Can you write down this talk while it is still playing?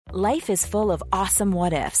Life is full of awesome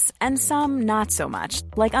what-ifs, and some not so much,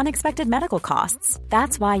 like unexpected medical costs.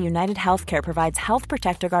 That's why United Healthcare provides Health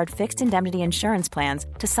Protector Guard fixed indemnity insurance plans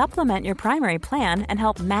to supplement your primary plan and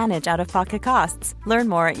help manage out-of-pocket costs. Learn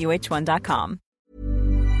more at uh1.com.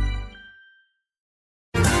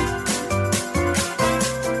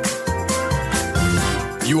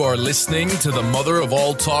 You are listening to the Mother of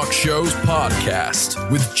All Talk Shows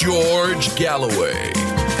podcast with George Galloway.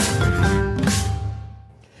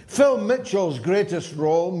 Phil Mitchell's greatest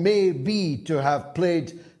role may be to have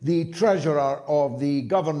played the treasurer of the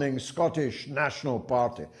governing Scottish National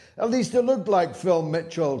Party. At least it looked like Phil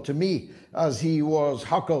Mitchell to me as he was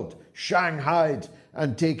huckled, shanghaied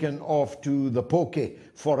and taken off to the pokey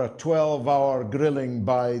for a 12-hour grilling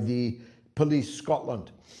by the Police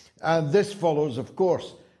Scotland. And this follows, of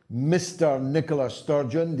course, Mr. Nicola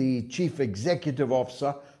Sturgeon, the Chief Executive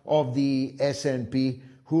Officer of the SNP,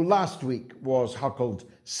 who last week was huckled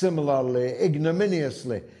similarly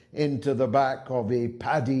ignominiously into the back of a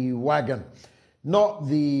paddy wagon. Not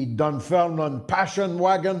the Dunfermline passion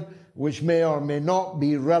wagon, which may or may not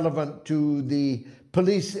be relevant to the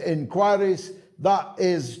police inquiries. That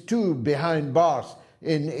is too behind bars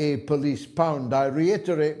in a police pound. I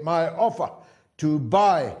reiterate my offer to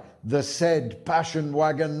buy the said passion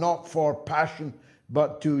wagon, not for passion,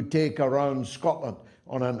 but to take around Scotland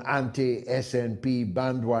on an anti-SNP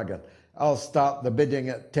bandwagon. I'll start the bidding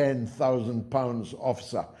at £10,000,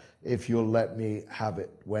 officer, if you'll let me have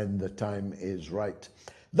it when the time is right.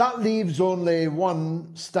 That leaves only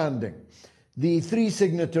one standing. The three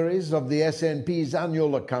signatories of the SNP's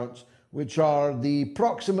annual accounts, which are the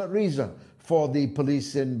proximate reason for the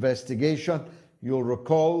police investigation. You'll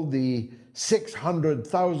recall the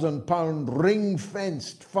 £600,000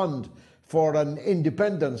 ring-fenced fund for an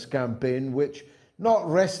independence campaign, which, not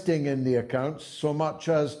resting in the accounts so much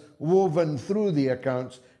as woven through the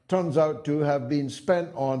accounts, turns out to have been spent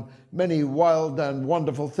on many wild and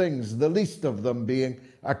wonderful things, the least of them being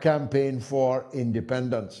a campaign for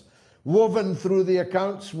independence. Woven through the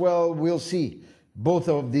accounts, well, we'll see. Both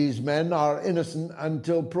of these men are innocent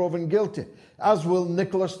until proven guilty, as will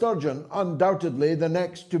Nicola Sturgeon, undoubtedly the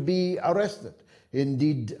next to be arrested.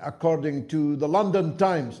 Indeed, according to the London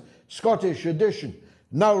Times Scottish edition,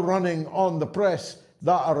 now running on the press,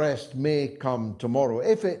 that arrest may come tomorrow.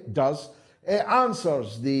 If it does, it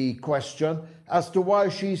answers the question as to why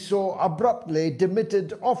she so abruptly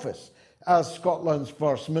demitted office as Scotland's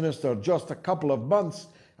First Minister just a couple of months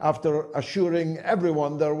after assuring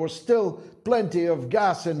everyone there was still plenty of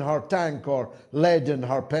gas in her tank or lead in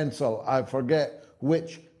her pencil. I forget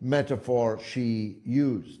which metaphor she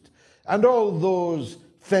used. And all those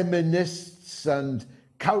feminists and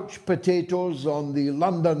couch potatoes on the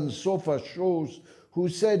London sofa shows who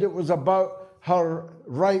said it was about her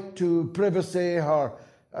right to privacy, her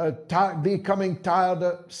becoming tired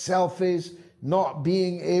of selfies, not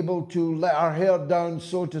being able to let her hair down,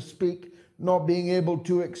 so to speak, not being able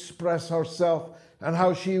to express herself, and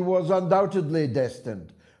how she was undoubtedly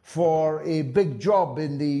destined for a big job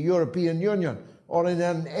in the European Union or in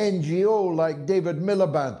an NGO like David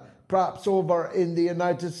Miliband, perhaps over in the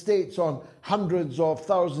United States on hundreds of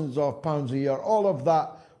thousands of pounds a year. All of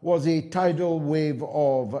that was a tidal wave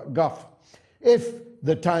of guff. If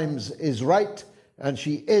the Times is right and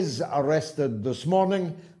she is arrested this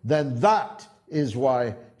morning, then that is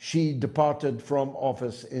why she departed from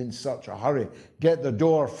office in such a hurry. Get the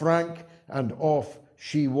door, Frank, and off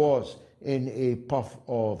she was in a puff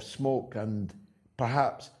of smoke, and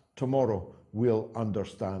perhaps tomorrow we'll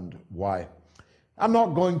understand why. I'm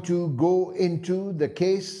not going to go into the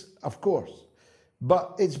case, of course,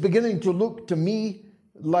 but it's beginning to look to me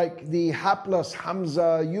like the hapless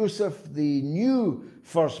Hamza Yusuf, the new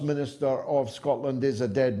First Minister of Scotland, is a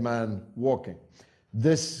dead man walking.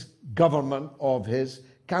 This government of his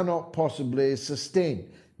cannot possibly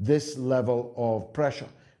sustain this level of pressure,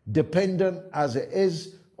 dependent as it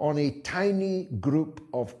is on a tiny group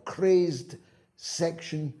of crazed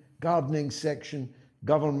gardening section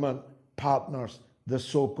government partners, the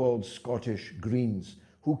so-called Scottish Greens,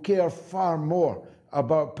 who care far more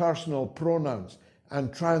about personal pronouns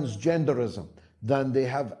and transgenderism than they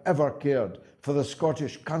have ever cared for the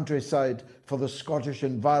Scottish countryside, for the Scottish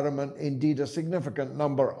environment. Indeed, a significant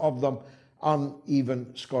number of them aren't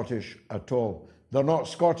even Scottish at all. They're not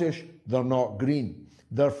Scottish, they're not Green.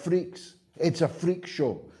 They're freaks. It's a freak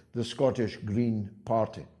show, the Scottish Green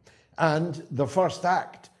Party. And the first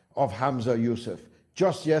act of Hamza Yusuf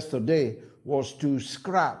just yesterday was to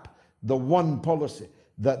scrap the one policy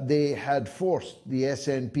that they had forced the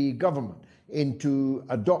SNP government into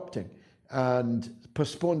adopting and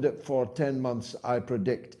postponed it for 10 months, I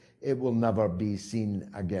predict, it will never be seen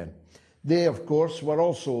again. They, of course, were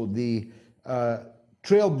also the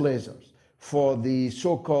trailblazers for the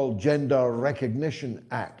so-called Gender Recognition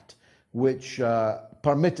Act, which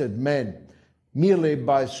permitted men, merely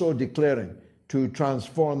by so declaring, to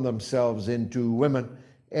transform themselves into women,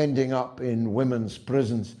 ending up in women's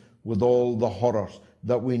prisons with all the horrors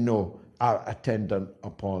that we know are attendant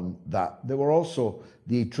upon that. They were also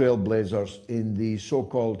the trailblazers in the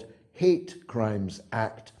so-called Hate Crimes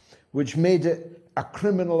Act, which made it a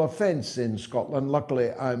criminal offence in Scotland.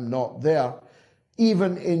 Luckily, I'm not there.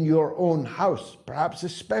 Even in your own house, perhaps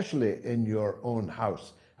especially in your own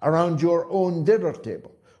house, around your own dinner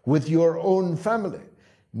table, with your own family,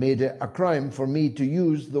 made it a crime for me to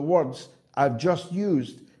use the words I've just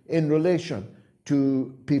used in relation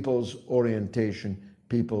to people's orientation,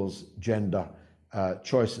 people's gender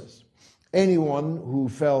choices. Anyone who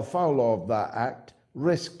fell foul of that act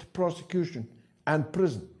risked prosecution and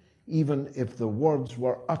prison, even if the words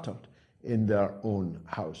were uttered in their own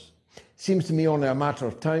house. Seems to me only a matter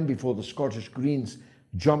of time before the Scottish Greens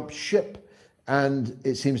jump ship, and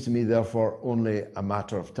it seems to me, therefore, only a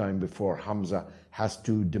matter of time before Hamza has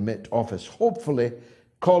to demit office, hopefully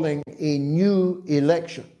calling a new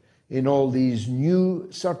election in all these new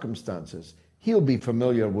circumstances. He'll be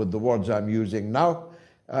familiar with the words I'm using now.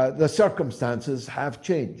 The circumstances have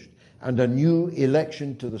changed, and a new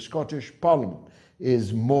election to the Scottish Parliament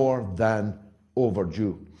is more than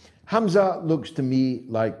overdue. Hamza looks to me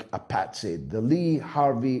like a patsy, the Lee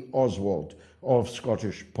Harvey Oswald of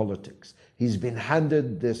Scottish politics. He's been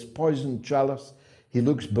handed this poisoned chalice. He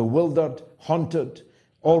looks bewildered, haunted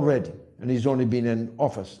already, and he's only been in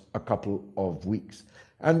office a couple of weeks.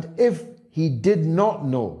 And if he did not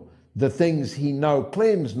know the things he now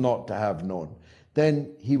claims not to have known,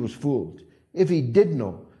 then he was fooled. If he did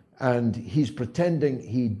know, and he's pretending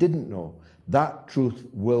he didn't know, that truth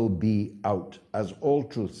will be out, as all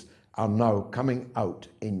truths are now coming out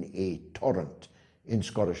in a torrent in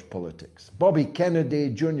Scottish politics. Bobby Kennedy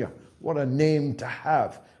Jr., what a name to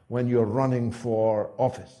have when you're running for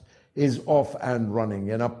office, is off and running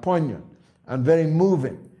in a poignant and very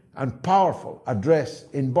moving and powerful address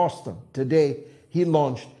in Boston. Today, he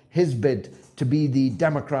launched his bid to be the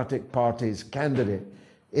Democratic Party's candidate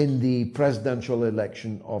in the presidential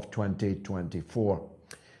election of 2024.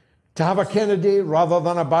 To have a Kennedy rather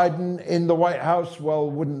than a Biden in the White House, well,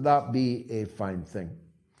 wouldn't that be a fine thing?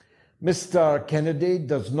 Mr. Kennedy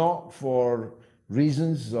does not, for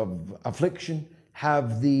reasons of affliction,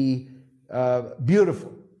 have the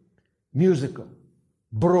beautiful musical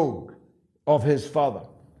brogue of his father.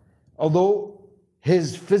 Although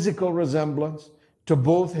his physical resemblance to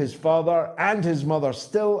both his father and his mother,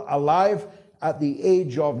 still alive at the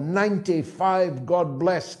age of 95, God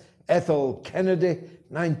bless Ethel Kennedy,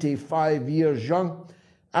 95 years young,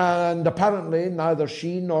 and apparently neither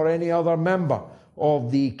she nor any other member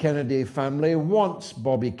of the Kennedy family wants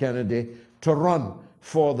Bobby Kennedy to run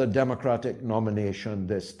for the Democratic nomination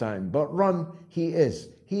this time. But run he is.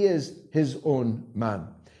 He is his own man.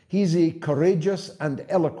 He's a courageous and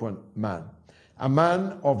eloquent man, a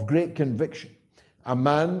man of great conviction, a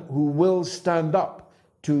man who will stand up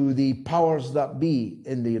to the powers that be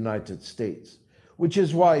in the United States, which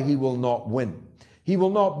is why he will not win. He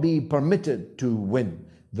will not be permitted to win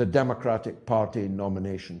the Democratic Party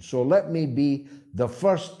nomination. So let me be the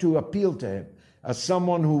first to appeal to him as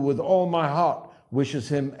someone who with all my heart wishes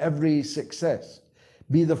him every success.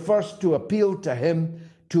 Be the first to appeal to him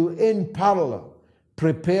to, in parallel,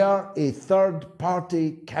 prepare a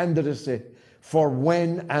third-party candidacy for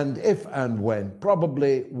when and if and when,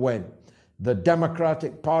 probably when, the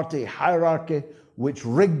Democratic Party hierarchy, which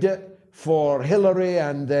rigged it for Hillary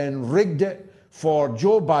and then rigged it for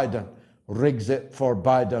Joe Biden, rigs it for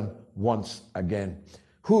Biden once again,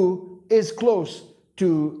 who is close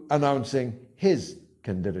to announcing his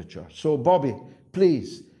candidature. So, Bobby,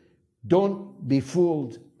 please, don't be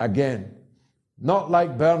fooled again. Not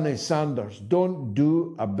like Bernie Sanders. Don't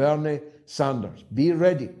do a Bernie Sanders. Be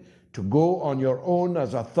ready to go on your own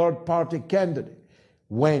as a third-party candidate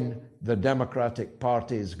when the Democratic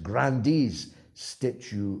Party's grandees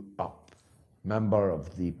stitch you up, member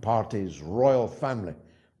of the party's royal family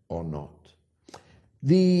or not.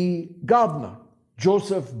 The gardener,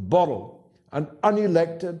 Joseph Borrell, an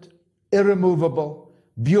unelected, irremovable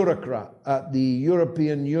bureaucrat at the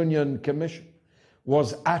European Union Commission,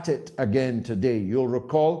 was at it again today. You'll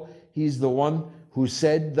recall he's the one who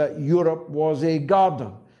said that Europe was a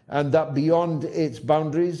garden and that beyond its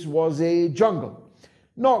boundaries was a jungle.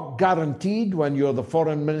 Not guaranteed when you're the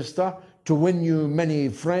foreign minister to win you many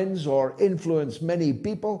friends or influence many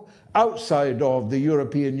people outside of the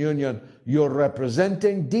European Union you're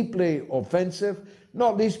representing, deeply offensive,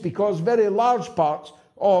 not least because very large parts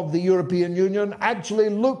of the European Union actually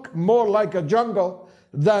look more like a jungle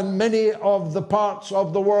than many of the parts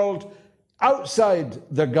of the world outside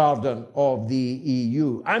the garden of the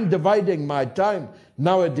EU. I'm dividing my time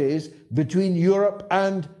nowadays between Europe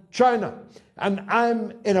and China, and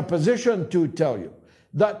I'm in a position to tell you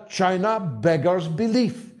that China beggars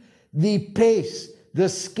belief. The pace, the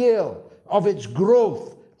scale of its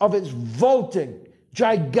growth, of its vaulting,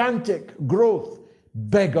 gigantic growth,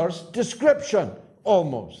 beggars description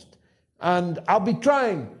almost. And I'll be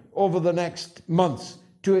trying over the next months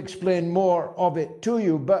to explain more of it to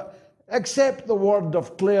you, but accept the word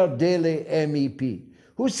of Claire Daly, MEP,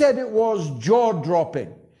 who said it was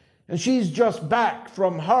jaw-dropping, and she's just back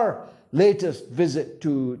from her latest visit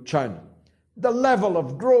to China. The level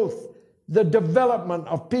of growth, the development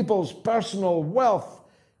of people's personal wealth,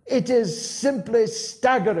 it is simply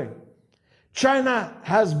staggering. China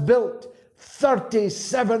has built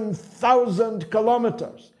 37,000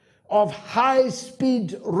 kilometers of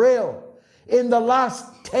high-speed rail in the last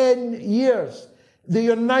 10 years. The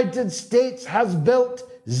United States has built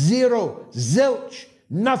zero, zilch,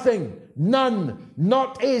 nothing, none,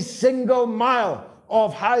 not a single mile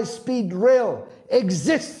of high-speed rail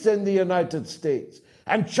exists in the United States.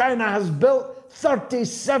 And China has built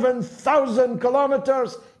 37,000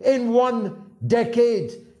 kilometers in 1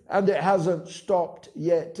 decade, and it hasn't stopped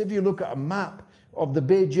yet. If you look at a map of the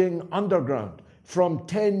Beijing Underground from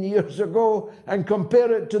 10 years ago and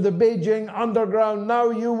compare it to the Beijing Underground now,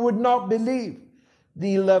 you would not believe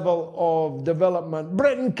the level of development.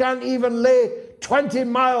 Britain can't even lay 20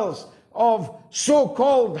 miles of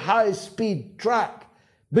so-called high-speed track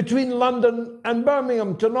between London and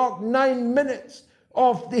Birmingham to knock 9 minutes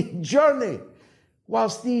off the journey,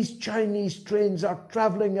 whilst these Chinese trains are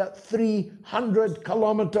traveling at 300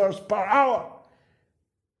 kilometers per hour.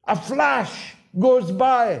 A flash goes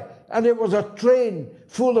by and it was a train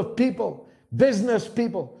full of people, business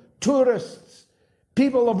people, tourists,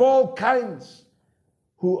 people of all kinds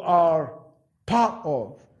who are part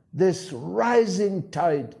of this rising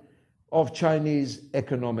tide of Chinese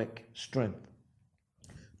economic strength.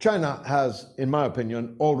 China has, in my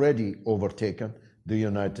opinion, already overtaken the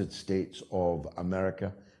United States of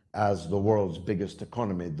America as the world's biggest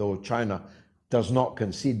economy, though China does not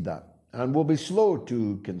concede that and will be slow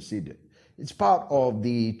to concede it. It's part of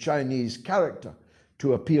the Chinese character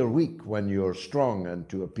to appear weak when you're strong and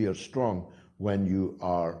to appear strong when you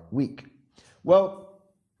are weak. Well,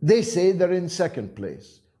 they say they're in second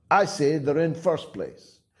place. I say they're in first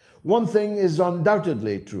place. One thing is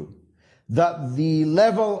undoubtedly true, that the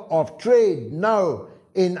level of trade now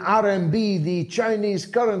in RMB, the Chinese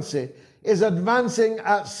currency, is advancing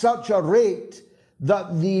at such a rate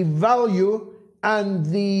that the value and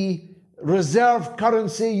the reserve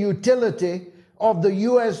currency utility of the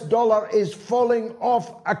US dollar is falling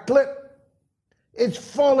off a cliff. It's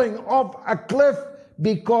falling off a cliff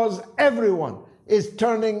because everyone is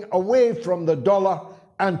turning away from the dollar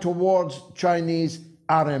and towards Chinese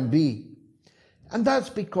RMB. And that's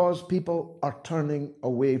because people are turning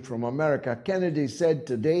away from America. Kennedy said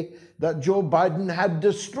today that Joe Biden had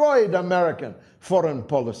destroyed American foreign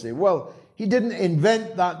policy. Well, he didn't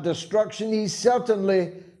invent that destruction. He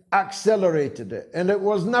certainly accelerated it. And it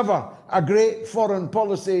was never a great foreign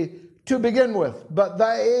policy to begin with. But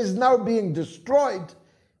that it is now being destroyed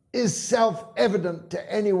is self-evident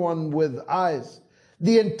to anyone with eyes.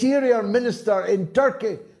 The Interior Minister in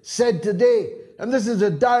Turkey said today, and this is a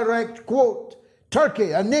direct quote,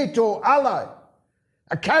 Turkey, a NATO ally,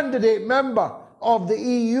 a candidate member of the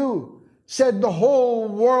EU, said the whole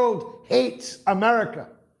world hates America.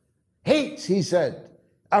 Hates, he said,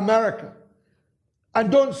 America.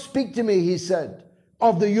 And don't speak to me, he said,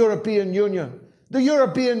 of the European Union. The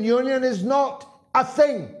European Union is not a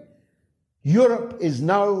thing. Europe is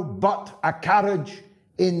now but a carriage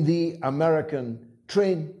in the American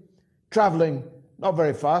train, traveling not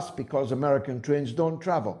very fast because American trains don't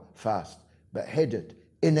travel fast, but headed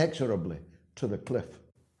inexorably to the cliff.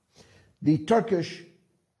 The Turkish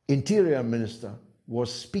Interior Minister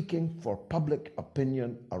was speaking for public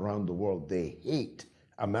opinion around the world. They hate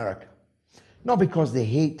America. Not because they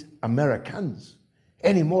hate Americans,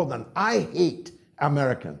 any more than I hate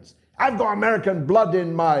Americans. I've got American blood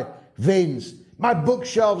in my veins. My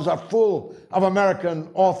bookshelves are full of American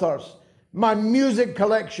authors. My music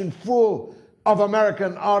collection full of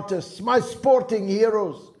American artists. My sporting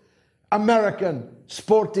heroes, American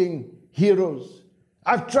sporting heroes.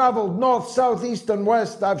 I've traveled north, south, east, and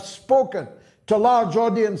west. I've spoken to large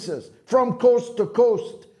audiences from coast to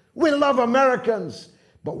coast. We love Americans,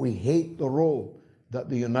 but we hate the role that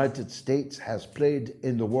the United States has played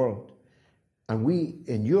in the world. And we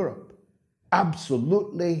in Europe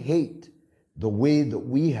absolutely hate the way that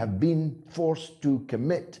we have been forced to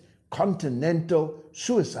commit continental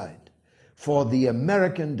suicide for the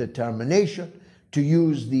American determination to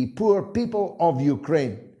use the poor people of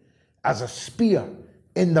Ukraine as a spear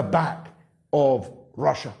in the back of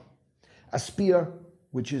Russia, a spear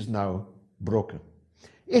which is now broken.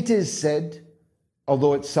 It is said,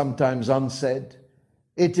 although it's sometimes unsaid,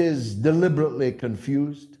 it is deliberately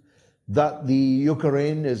confused, that the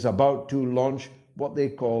Ukraine is about to launch what they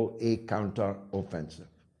call a counter-offensive.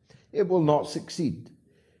 It will not succeed.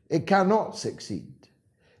 It cannot succeed.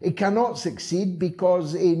 It cannot succeed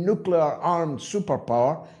because a nuclear-armed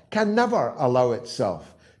superpower can never allow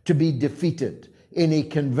itself to be defeated in a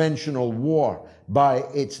conventional war by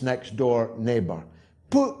its next-door neighbor.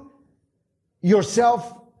 Put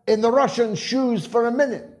yourself in the Russian shoes for a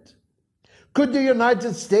minute. Could the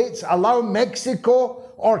United States allow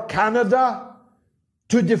Mexico or Canada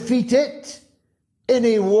to defeat it in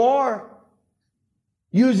a war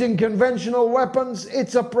using conventional weapons?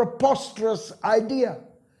 It's a preposterous idea.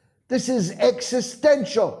 This is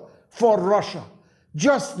existential for Russia.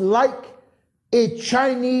 Just like a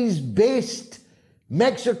Chinese-based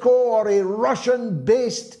Mexico or a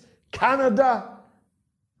Russian-based Canada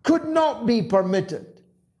could not be permitted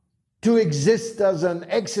to exist as an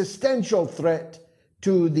existential threat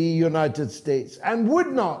to the United States and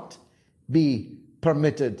would not be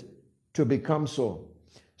permitted to become so.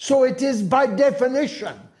 So it is by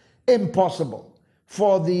definition impossible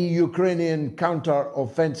for the Ukrainian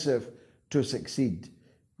counter-offensive to succeed.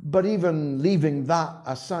 But even leaving that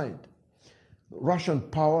aside, Russian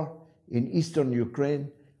power in eastern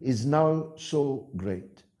Ukraine is now so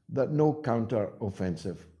great that no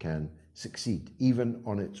counter-offensive can succeed, even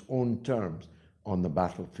on its own terms on the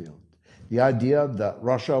battlefield. The idea that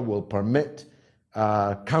Russia will permit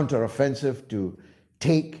a counter-offensive to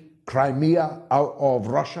take Crimea out of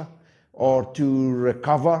Russia or to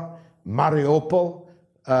recover Mariupol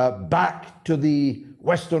back to the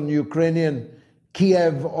Western Ukrainian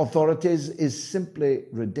Kiev authorities is simply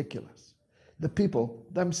ridiculous. The people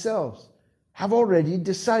themselves have already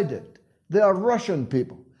decided. They are Russian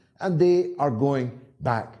people, and they are going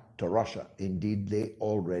back to Russia. Indeed, they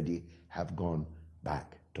already have gone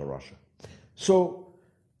back to Russia. So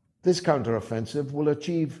this counteroffensive will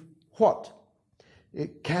achieve what?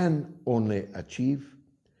 It can only achieve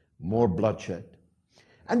more bloodshed.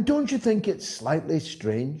 And don't you think it's slightly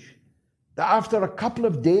strange that after a couple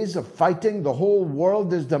of days of fighting, the whole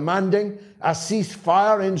world is demanding a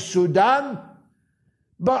ceasefire in Sudan,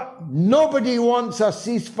 but nobody wants a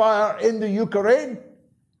ceasefire in the Ukraine?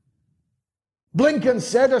 Blinken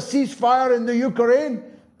said a ceasefire in the Ukraine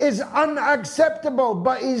is unacceptable,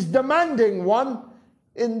 but he's demanding one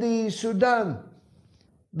in the Sudan.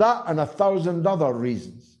 That and 1,000 other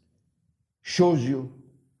reasons shows you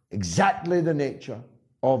exactly the nature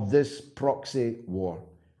of this proxy war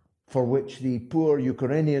for which the poor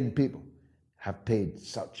Ukrainian people have paid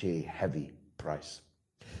such a heavy price.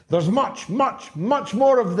 There's much, much, much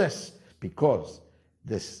more of this because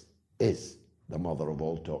this is the mother of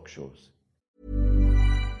all talk shows.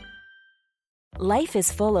 Life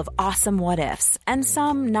is full of awesome what-ifs, and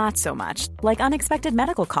some not so much, like unexpected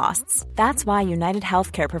medical costs. That's why United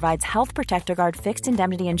Healthcare provides Health Protector Guard fixed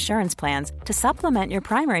indemnity insurance plans to supplement your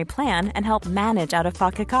primary plan and help manage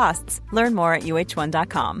out-of-pocket costs. Learn more at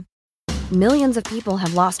uh1.com. Millions of people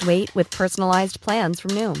have lost weight with personalized plans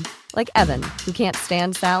from Noom. Like Evan, who can't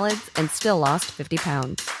stand salads and still lost 50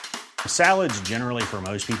 pounds. Salads generally for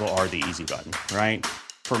most people are the easy button, right?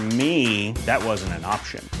 For me, that wasn't an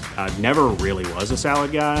option. I never really was a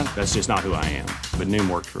salad guy. That's just not who I am. But Noom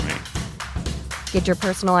worked for me. Get your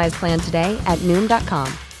personalized plan today at Noom.com.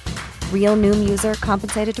 Real Noom user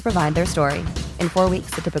compensated to provide their story. In 4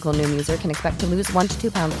 weeks, the typical Noom user can expect to lose 1 to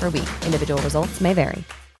 2 pounds per week. Individual results may vary.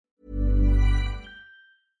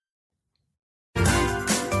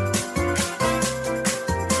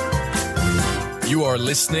 You are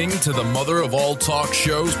listening to the Mother of All Talk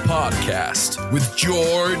Shows podcast with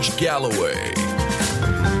George Galloway.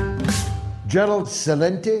 Gerald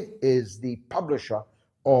Celente is the publisher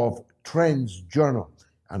of Trends Journal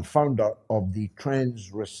and founder of the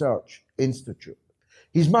Trends Research Institute.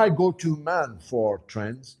 He's my go-to man for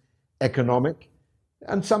trends, economic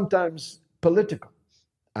and sometimes political.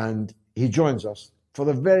 And he joins us for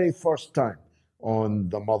the very first time on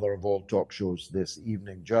the Mother of All Talk Shows this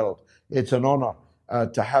evening. Gerald, it's an honor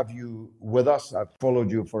to have you with us. I've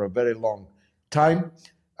followed you for a very long time.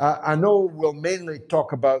 I know we'll mainly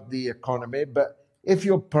talk about the economy, but if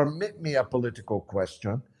you'll permit me a political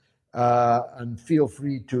question, and feel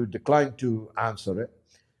free to decline to answer it.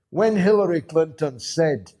 When Hillary Clinton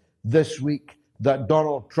said this week that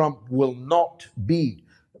Donald Trump will not be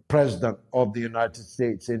president of the United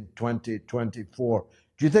States in 2024,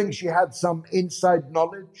 do you think she had some inside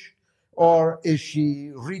knowledge, or is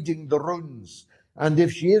she reading the runes? And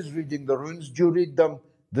if she is reading the runes, do you read them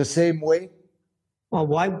the same way? Well,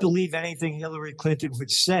 why believe anything Hillary Clinton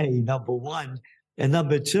would say, number one? And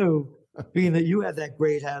number two, being that you have that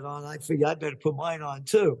great hat on, I figure I better put mine on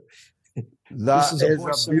too. That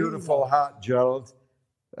is a beautiful hat, Gerald.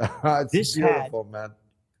 It's this beautiful, hat, man.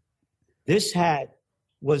 This hat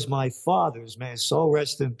was my father's, may his soul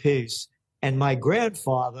rest in peace. And my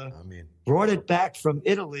grandfather brought it back from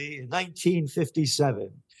Italy in 1957,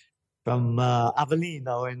 from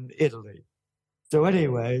Avellino in Italy. So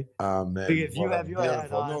anyway, if you have your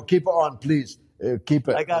hat on. No, keep it on, please. Keep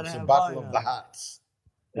it. I gotta it's a have battle mine of the on. hats.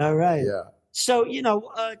 All right. Yeah. So,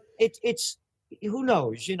 it's who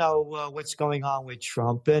knows, what's going on with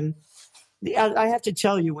Trump. And I have to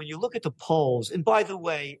tell you, when you look at the polls, and by the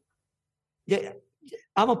way,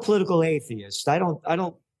 I'm a political atheist. I don't,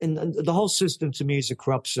 and the whole system to me is a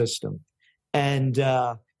corrupt system. And,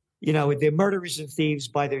 they're murderers and thieves.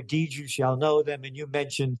 By their deeds you shall know them. And you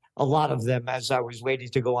mentioned a lot of them as I was waiting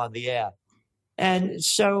to go on the air. And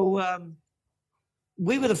so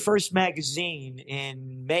we were the first magazine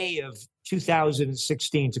in May of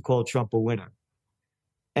 2016 to call Trump a winner.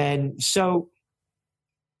 And so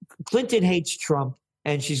Clinton hates Trump,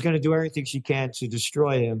 and she's going to do everything she can to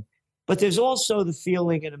destroy him. But there's also the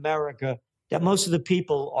feeling in America that most of the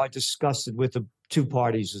people are disgusted with the two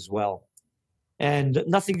parties as well. And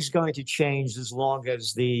nothing's going to change as long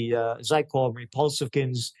as the, as I call them,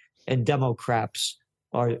 Republicans and Democrats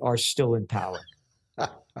are still in power.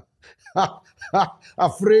 A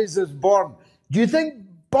phrase is born. Do you think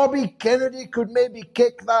Bobby Kennedy could maybe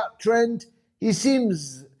kick that trend? He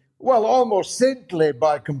seems, well, almost saintly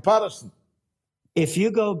by comparison. If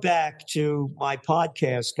you go back to my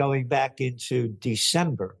podcast going back into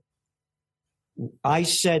December, I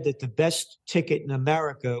said that the best ticket in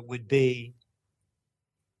America would be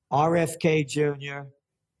RFK Jr.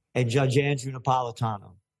 and Judge Andrew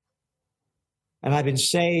Napolitano. And I've been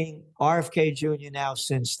saying RFK Jr. now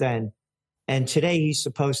since then. And today he's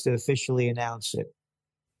supposed to officially announce it.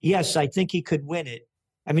 Yes, I think he could win it.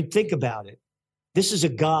 I mean, think about it. This is a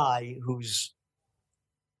guy whose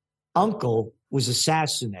uncle was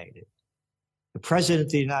assassinated, the president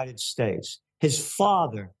of the United States. His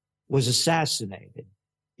father was assassinated.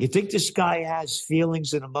 You think this guy has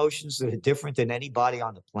feelings and emotions that are different than anybody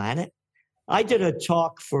on the planet? I did a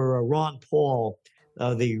talk for Ron Paul,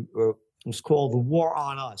 it was called The War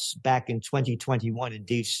on Us, back in 2021 in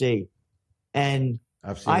D.C. And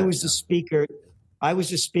I was the speaker. I was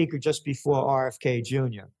the speaker just before RFK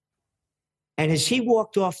Jr. And as he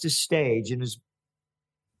walked off the stage and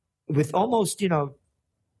with almost,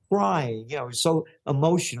 crying, so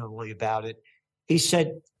emotionally about it, he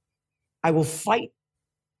said, "I will fight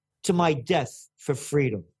to my death for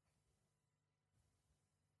freedom."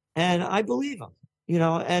 And I believe him,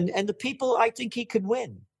 and the people, I think he could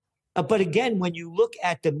win. But again, when you look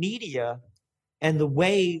at the media and the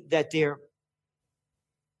way that they're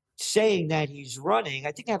saying that he's running,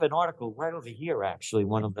 I think I have an article right over here, actually,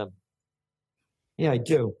 one of them. Yeah, I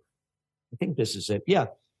do. I think this is it. Yeah.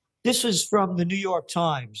 This is from the New York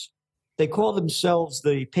Times. They call themselves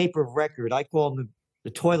the paper of record. I call them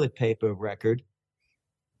the toilet paper of record.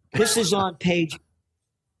 This is on page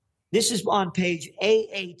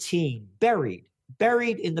A18,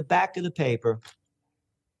 buried in the back of the paper.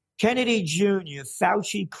 Kennedy Jr.,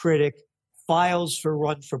 Fauci critic, files for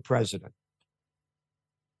run for president.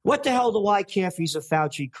 What the hell do I care if he's a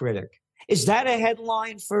Fauci critic? Is that a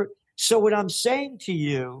headline for? So what I'm saying to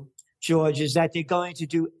you, George, is that they're going to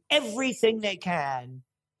do everything they can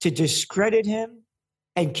to discredit him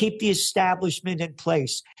and keep the establishment in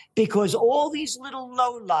place, because all these little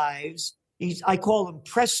lowlives, I call them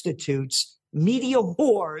prostitutes, media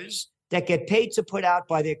whores that get paid to put out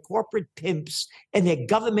by their corporate pimps and their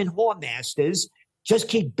government whoremasters, just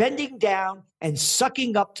keep bending down and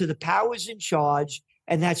sucking up to the powers in charge.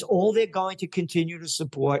 And that's all they're going to continue to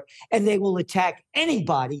support. And they will attack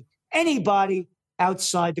anybody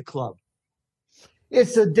outside the club.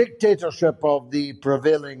 It's a dictatorship of the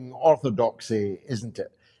prevailing orthodoxy, isn't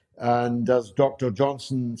it? And as Dr.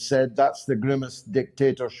 Johnson said, that's the grimmest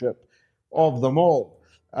dictatorship of them all.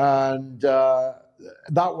 And that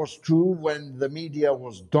was true when the media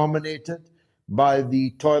was dominated by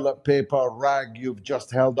the toilet paper rag you've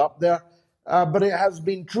just held up there. But it has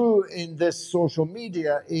been true in this social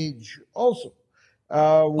media age also.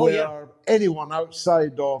 where anyone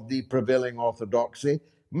outside of the prevailing orthodoxy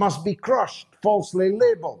must be crushed, falsely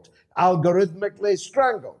labeled, algorithmically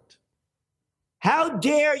strangled. How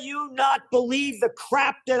dare you not believe the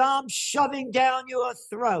crap that I'm shoving down your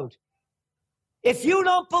throat? If you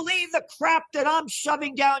don't believe the crap that I'm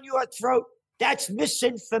shoving down your throat, that's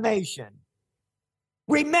misinformation.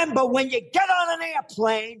 Remember, when you get on an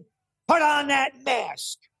airplane, put on that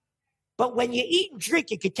mask. But when you eat and drink,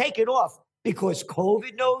 you can take it off because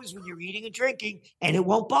COVID knows when you're eating and drinking and it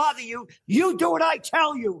won't bother you. You do what I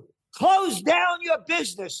tell you. Close down your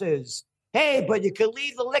businesses. Hey, but you can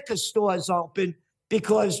leave the liquor stores open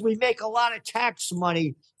because we make a lot of tax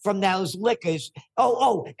money from those liquors.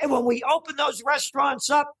 And when we open those restaurants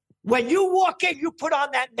up, when you walk in, you put on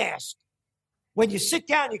that mask. When you sit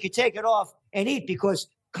down, you can take it off and eat because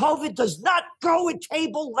COVID does not go at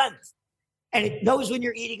table length. And it knows when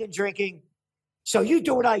you're eating and drinking. So you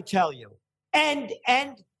do what I tell you. And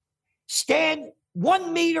stand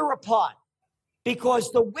 1 meter apart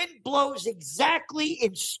because the wind blows exactly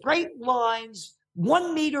in straight lines,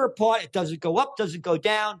 1 meter apart. It doesn't go up, doesn't go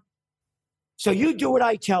down. So you do what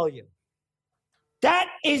I tell you. That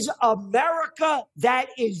is America. That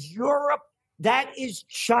is Europe. That is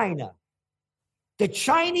China. The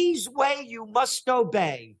Chinese way you must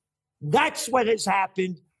obey. That's what has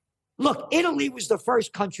happened. Look, Italy was the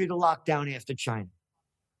first country to lock down after China.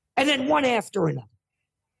 And then one after another.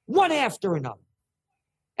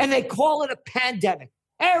 And they call it a pandemic.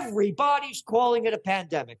 Everybody's calling it a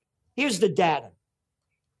pandemic. Here's the data.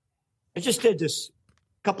 I just did this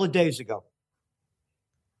a couple of days ago.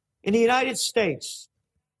 In the United States,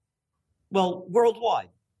 well, worldwide,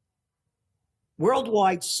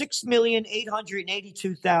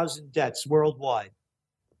 6,882,000 deaths worldwide.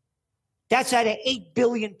 That's out of 8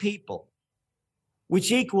 billion people,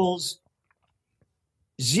 which equals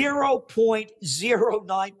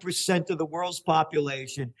 0.09% of the world's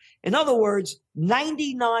population. In other words,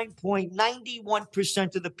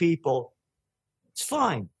 99.91% of the people. It's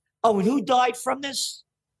fine. Oh, and who died from this?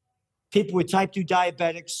 People with type 2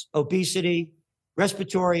 diabetics, obesity,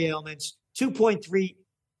 respiratory ailments, 2.3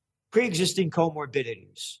 pre-existing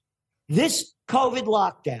comorbidities. This COVID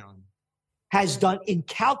lockdown has done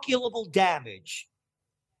incalculable damage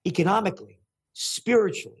economically,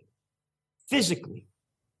 spiritually, physically,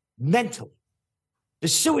 mentally. The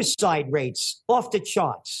suicide rates off the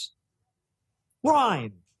charts.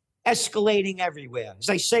 Crime escalating everywhere. As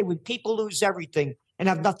I say, when people lose everything and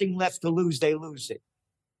have nothing left to lose, they lose it.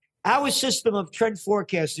 Our system of trend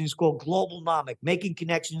forecasting is called Globalnomic, making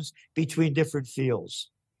connections between different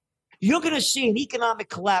fields. You're going to see an economic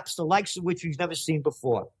collapse, the likes of which we've never seen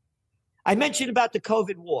before. I mentioned about the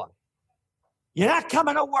COVID war. You're not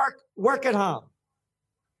coming to work at home.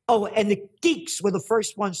 Oh, and the geeks were the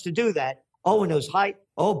first ones to do that. Oh, and those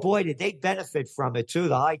boy, did they benefit from it too,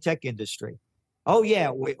 the high-tech industry. Oh,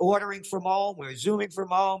 yeah, we're ordering from home, we're Zooming from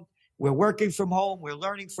home, we're working from home, we're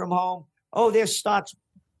learning from home. Oh, their stocks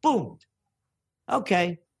boomed.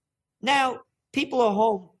 Okay. Now, people are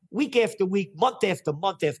home week after week, month after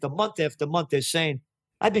month after month after month. They're saying,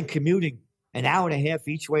 I've been commuting an hour and a half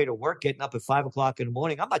each way to work, getting up at 5 o'clock in the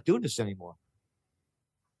morning. I'm not doing this anymore.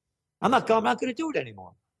 I'm not going to do it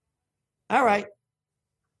anymore. All right.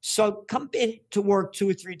 So come in to work 2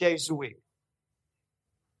 or 3 days a week.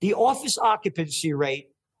 The office occupancy rate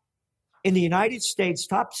in the United States,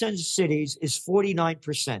 top 10 cities, is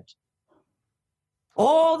 49%.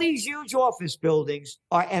 All these huge office buildings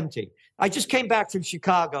are empty. I just came back from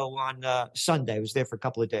Chicago on Sunday. I was there for a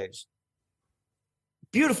couple of days.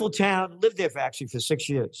 Beautiful town. Lived there for 6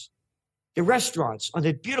 years. The restaurants on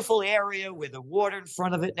the beautiful area with the water in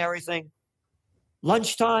front of it and everything.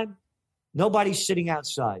 Lunchtime, nobody's sitting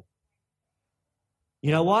outside.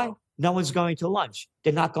 You know why? No one's going to lunch.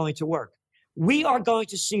 They're not going to work. We are going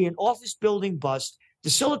to see an office building bust. The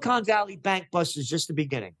Silicon Valley Bank bust is just the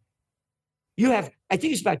beginning. You have, I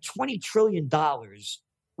think it's about $20 trillion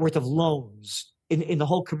worth of loans in the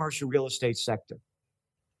whole commercial real estate sector.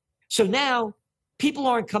 So now people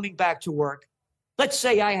aren't coming back to work. Let's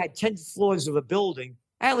say I had 10 floors of a building.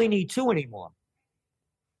 I only need 2 anymore.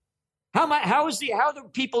 How are the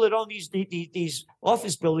people that own these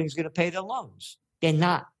office buildings going to pay their loans? They're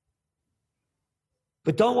not.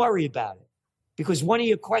 But don't worry about it, because one of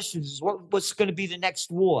your questions is what's going to be the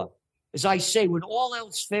next war? As I say, when all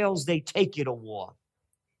else fails, they take you to war.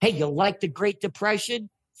 Hey, you like the Great Depression?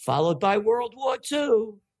 Followed by World War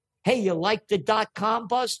II. Hey, you like the .com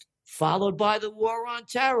bust? Followed by the War on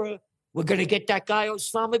Terror. We're going to get that guy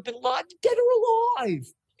Osama bin Laden, get her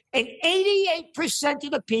alive. And 88%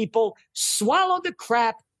 of the people swallow the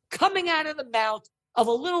crap coming out of the mouth of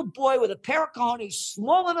a little boy with a pair of cojones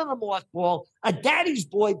smaller than a mothball, a daddy's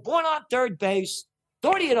boy born on third base,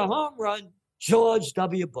 thought he had a home run, George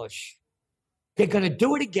W. Bush. They're going to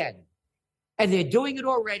do it again. And they're doing it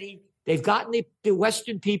already. They've gotten the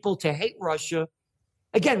Western people to hate Russia.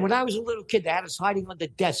 Again, when I was a little kid, they had us hiding under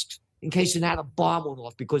desks in case an atom bomb went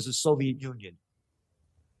off because of the Soviet Union.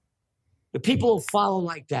 The people will follow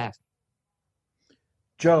like that.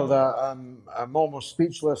 Gerald, I'm almost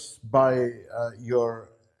speechless by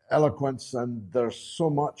your eloquence, and there's so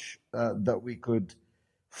much that we could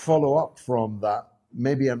follow up from that.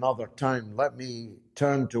 Maybe another time. Let me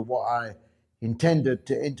turn to what I intended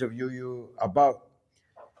to interview you about.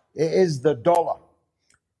 It is the dollar.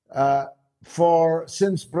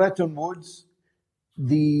 Since Bretton Woods,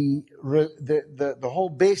 the whole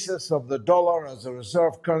basis of the dollar as a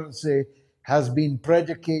reserve currency has been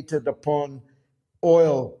predicated upon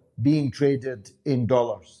oil being traded in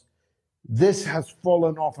dollars. This has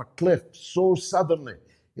fallen off a cliff so suddenly.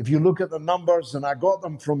 If you look at the numbers, and I got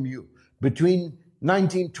them from you, between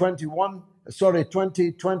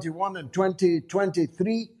 2021 and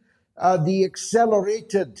 2023, the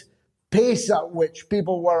accelerated pace at which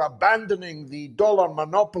people were abandoning the dollar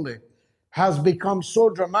monopoly has become so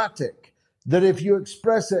dramatic that if you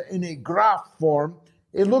express it in a graph form,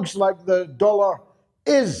 it looks like the dollar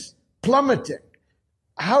is plummeting.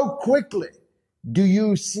 How quickly do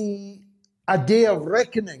you see a day of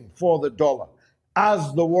reckoning for the dollar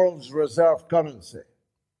as the world's reserve currency?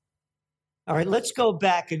 All right, let's go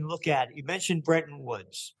back and look at it. You mentioned Bretton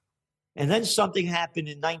Woods. And then something happened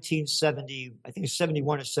in 1970, I think it's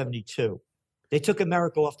 71 or 72. They took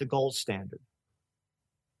America off the gold standard.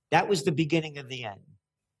 That was the beginning of the end.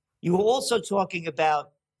 You were also talking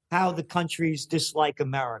about how the countries dislike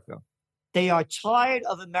America. They are tired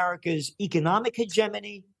of America's economic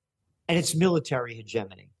hegemony and its military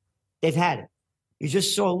hegemony. They've had it. You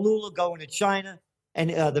just saw Lula going to China and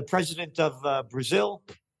the president of Brazil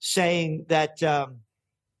saying that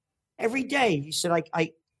every day, he said,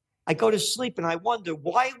 I go to sleep and I wonder,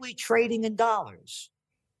 why are we trading in dollars?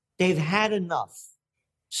 They've had enough.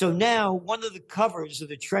 So now one of the covers of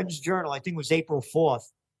the Trends Journal, I think it was April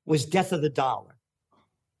 4th, was Death of the Dollar.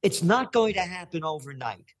 It's not going to happen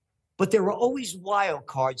overnight, but there are always wild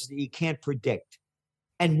cards that you can't predict.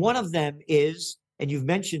 And one of them is, and you've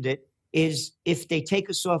mentioned it, is if they take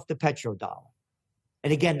us off the petrodollar.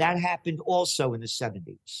 And again, that happened also in the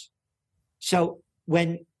 70s. So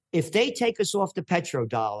if they take us off the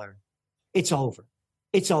petrodollar, it's over.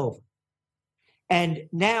 It's over. And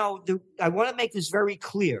now I want to make this very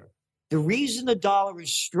clear. The reason the dollar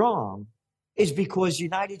is strong is because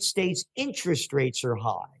United States interest rates are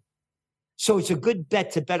high. So it's a good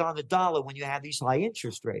bet to bet on the dollar when you have these high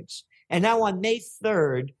interest rates. And now on May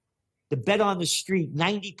 3rd, the bet on the street,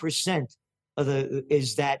 90%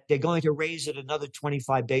 is that they're going to raise it another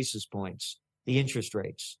 25 basis points, the interest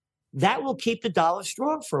rates. That will keep the dollar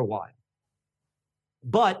strong for a while.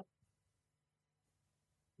 But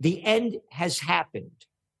the end has happened.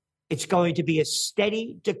 It's going to be a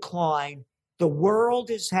steady decline. The world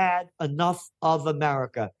has had enough of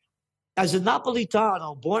America. As a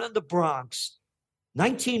Napolitano, born in the Bronx,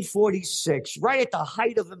 1946, right at the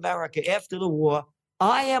height of America after the war,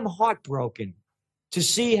 I am heartbroken to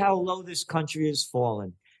see how low this country has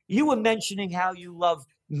fallen. You were mentioning how you love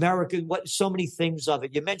America, so many things of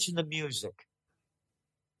it. You mentioned the music.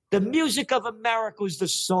 The music of America was the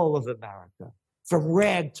soul of America, from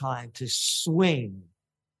ragtime to swing,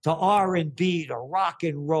 to R&B, to rock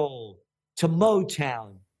and roll, to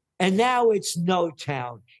Motown. And now it's no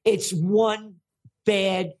town. It's one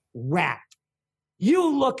bad rap.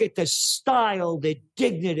 You look at the style, the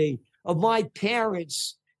dignity of my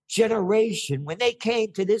parents' generation when they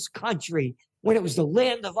came to this country, when it was the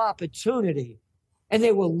land of opportunity, and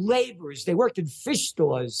they were laborers. They worked in fish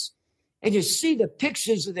stores. And you see the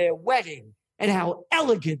pictures of their wedding and how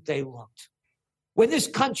elegant they looked. When this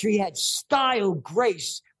country had style,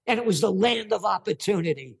 grace, and it was the land of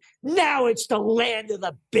opportunity. Now it's the land of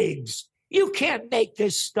the bigs. You can't make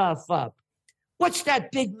this stuff up. What's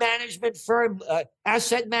that big management firm,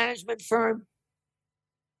 asset management firm?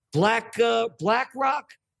 BlackRock?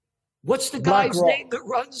 What's the guy's name that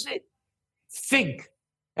runs it? Fink.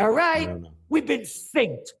 All right? We've been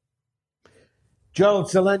finked. Gerald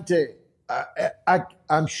Celente,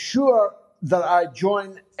 I'm sure that I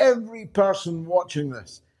join every person watching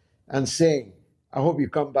this and saying, I hope you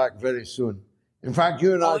come back very soon. In fact,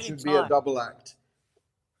 you and I should be a double act.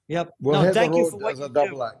 Yep. We'll hit the road as a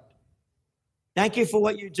double act. Thank you for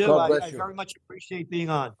what you do. I very much appreciate being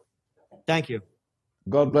on. Thank you.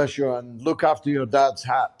 God bless you, and look after your dad's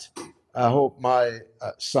hat. I hope my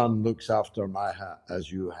son looks after my hat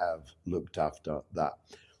as you have looked after that.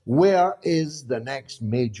 Where is the next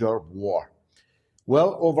major war?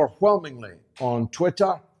 Well, overwhelmingly on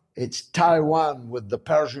Twitter, it's Taiwan with the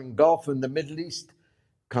Persian Gulf and the Middle East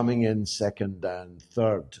coming in second and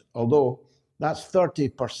third. Although that's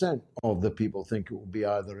 30% of the people think it will be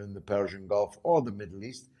either in the Persian Gulf or the Middle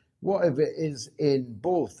East. What if it is in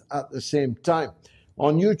both at the same time?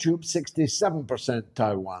 On YouTube, 67%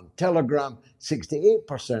 Taiwan. Telegram,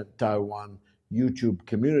 68% Taiwan. YouTube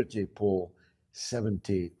community poll,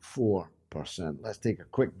 74%. Let's take a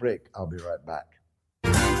quick break. I'll be right back.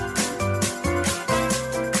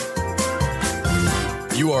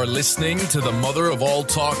 You are listening to the Mother of All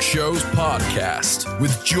Talk Shows podcast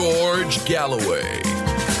with George Galloway.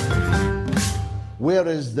 Where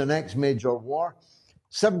is the next major war?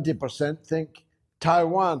 70% think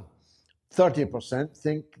Taiwan. 30%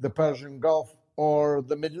 think the Persian Gulf or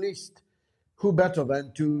the Middle East. Who better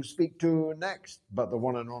than to speak to next but the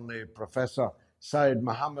one and only Professor Syed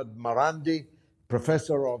Mohammad Marandi,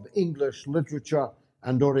 Professor of English Literature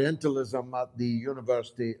and Orientalism at the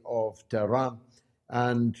University of Tehran,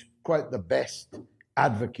 and quite the best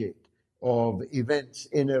advocate of events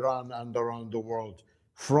in Iran and around the world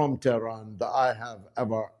from Tehran that I have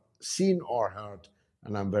ever seen or heard.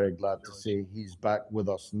 And I'm very glad to say he's back with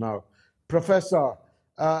us now. Professor,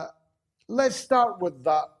 let's start with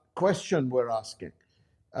that question we're asking.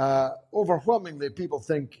 Overwhelmingly, people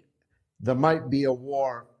think there might be a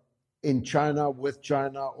war in China, with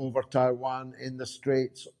China, over Taiwan, in the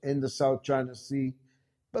Straits, in the South China Sea.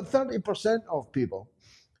 But 30% of people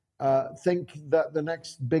think that the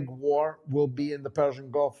next big war will be in the Persian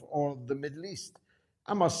Gulf or the Middle East.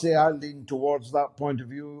 I must say I lean towards that point of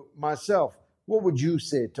view myself. What would you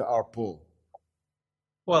say to our poll?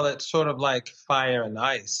 Well, it's sort of like fire and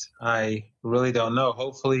ice. I really don't know.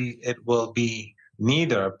 Hopefully it will be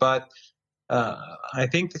neither. But I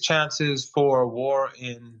think the chances for war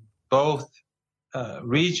in both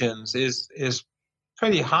regions is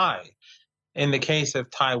pretty high. In the case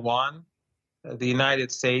of Taiwan, the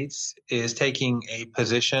United States is taking a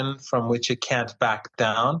position from which it can't back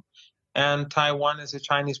down. And Taiwan is a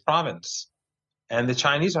Chinese province. And the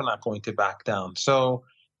Chinese are not going to back down. So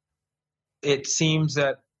it seems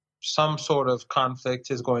that some sort of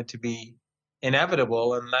conflict is going to be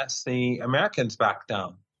inevitable unless the Americans back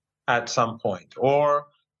down at some point. Or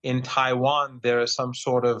in Taiwan, there is some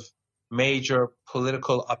sort of major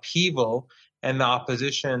political upheaval and the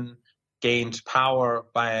opposition gains power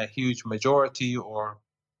by a huge majority or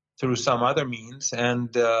through some other means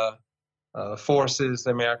and forces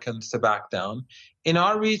the Americans to back down. In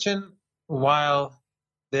our region, while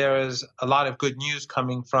there is a lot of good news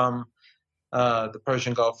coming from the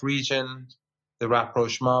Persian Gulf region, the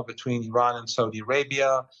rapprochement between Iran and Saudi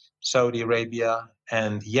Arabia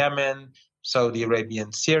and Yemen, Saudi Arabia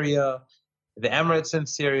and Syria, the Emirates in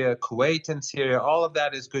Syria, Kuwait in Syria, all of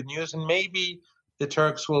that is good news. And maybe the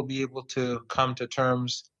Turks will be able to come to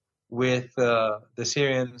terms with the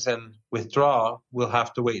Syrians and withdraw. We'll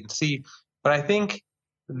have to wait and see. But I think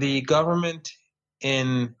the government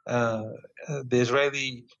in the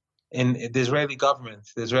Israeli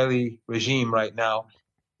government, the Israeli regime right now,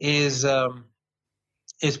 is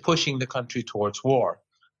pushing the country towards war,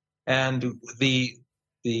 and the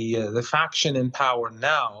faction in power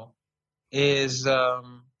now is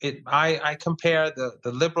I compare the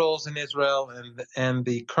liberals in Israel and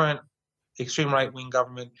the current extreme right wing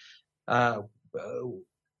government. I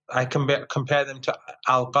compare them to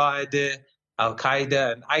Al Qaeda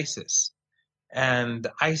and ISIS. And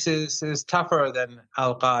ISIS is tougher than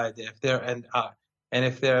Al Qaeda.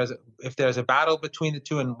 If there's a battle between the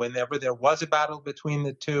two, and whenever there was a battle between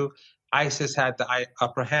the two, ISIS had the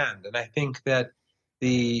upper hand. And I think that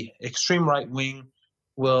the extreme right wing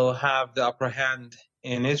will have the upper hand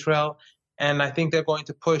in Israel, and I think they're going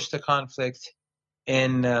to push the conflict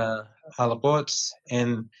in Al-Quds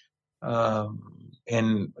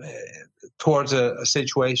towards a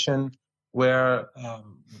situation where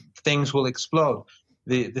things will explode.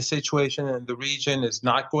 The situation in the region is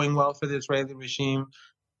not going well for the Israeli regime.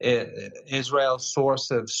 Israel's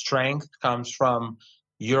source of strength comes from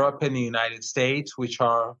Europe and the United States, which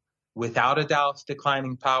are without a doubt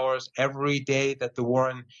declining powers. Every day that the war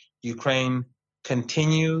in Ukraine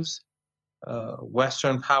continues,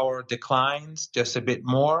 Western power declines just a bit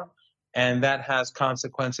more, and that has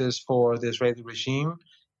consequences for the Israeli regime.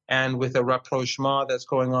 And with a rapprochement that's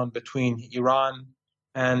going on between Iran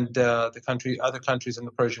and other countries in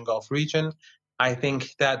the Persian Gulf region, I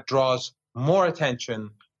think that draws more attention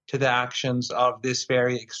to the actions of this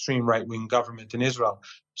very extreme right-wing government in Israel.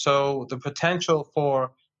 So the potential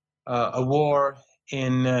for a war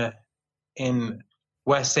in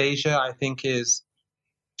West Asia, I think, is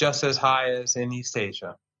just as high as in East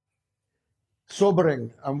Asia.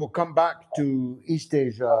 Sobering, and we'll come back to East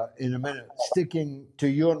Asia in a minute, sticking to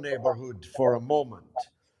your neighborhood for a moment.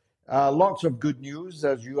 Lots of good news,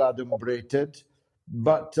 as you adumbrated,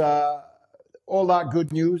 but all that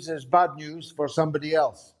good news is bad news for somebody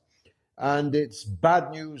else. And it's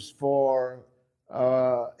bad news for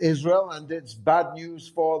Israel, and it's bad news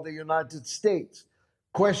for the United States.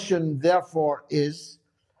 Question, therefore, is,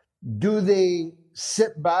 do they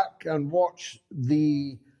sit back and watch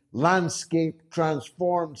the landscape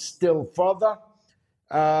transform still further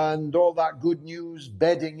and all that good news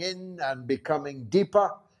bedding in and becoming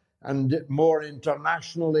deeper and more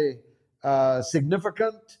internationally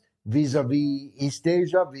significant vis-a-vis East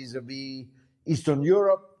Asia, vis-a-vis Eastern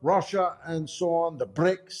Europe, Russia, and so on, the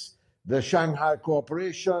BRICS, the Shanghai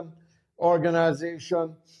Cooperation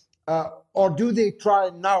Organization, or do they try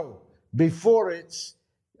now, before it's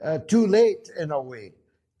too late in a way,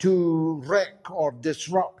 to wreck or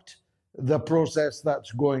disrupt the process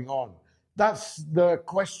that's going on? That's the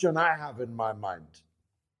question I have in my mind.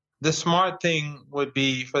 The smart thing would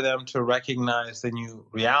be for them to recognize the new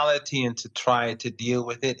reality and to try to deal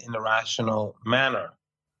with it in a rational manner.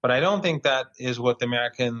 But I don't think that is what the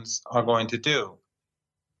Americans are going to do.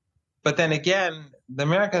 But then again, the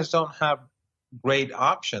Americans don't have great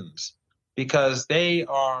options because they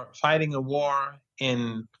are fighting a war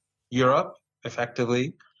in Europe,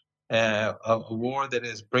 effectively, a war that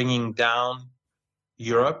is bringing down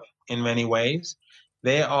Europe in many ways.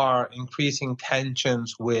 They are increasing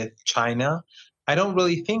tensions with China. I don't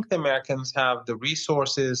really think the Americans have the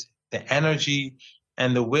resources, the energy,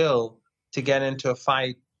 and the will to get into a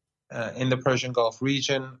fight in the Persian Gulf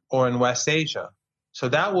region or in West Asia. So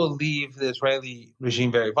that will leave the Israeli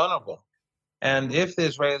regime very vulnerable. And if the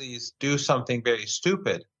Israelis do something very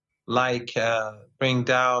stupid, like bring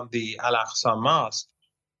down the Al-Aqsa Mosque,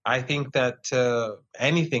 I think that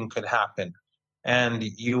anything could happen. And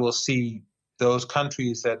you will see those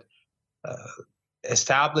countries that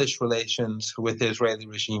establish relations with the Israeli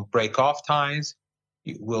regime break off ties.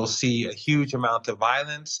 You will see a huge amount of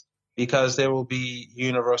violence because there will be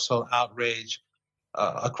universal outrage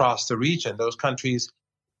across the region. Those countries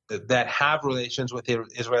that have relations with the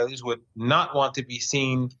Israelis would not want to be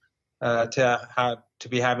seen to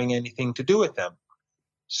be having anything to do with them.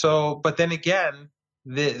 So, but then again,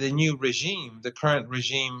 the new regime, the current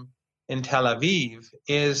regime in Tel Aviv,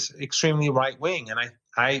 is extremely right-wing. And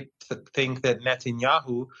I think that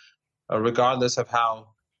Netanyahu, regardless of how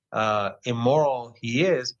immoral he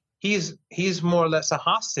is, he's more or less a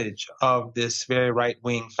hostage of this very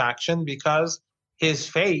right-wing faction because his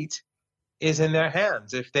fate is in their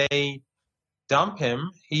hands. If they dump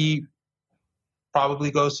him, he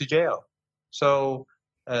probably goes to jail. So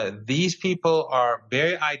these people are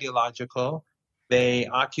very ideological. They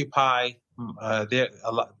occupy,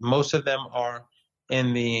 most of them are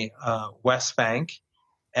in the West Bank,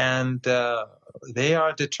 and they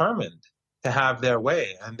are determined to have their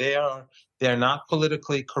way. And they're not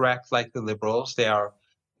politically correct like the liberals. They're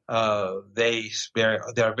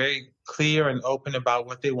very clear and open about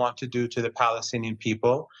what they want to do to the Palestinian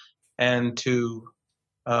people and to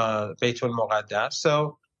Beit al-Muqaddas.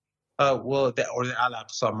 So, or the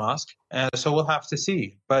Al-Aqsa Mosque. So we'll have to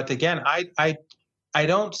see. But again, I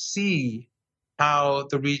don't see how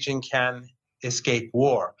the region can escape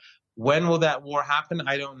war. When will that war happen?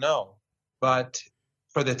 I don't know. But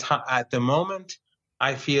for at the moment,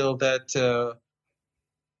 I feel that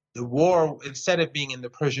the war, instead of being in the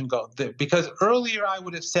Persian Gulf, because earlier I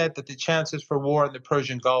would have said that the chances for war in the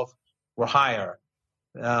Persian Gulf were higher.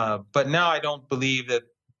 But now I don't believe that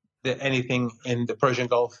anything in the Persian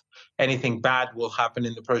Gulf, anything bad will happen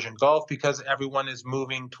in the Persian Gulf because everyone is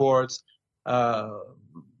moving towards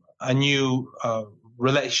a new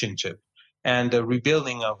relationship and a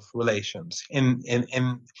rebuilding of relations in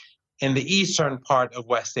the eastern part of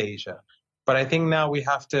West Asia. But I think now we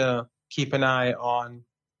have to keep an eye on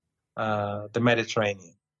the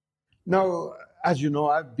Mediterranean. Now, as you know,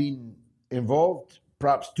 I've been involved,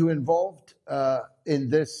 perhaps too involved, in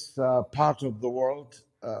this part of the world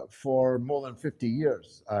for more than 50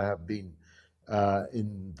 years. I have been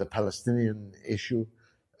in the Palestinian issue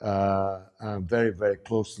very, very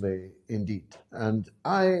closely indeed. And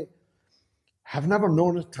I have never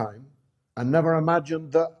known a time and never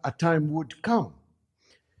imagined that a time would come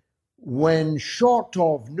when, short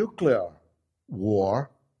of nuclear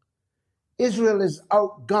war, Israel is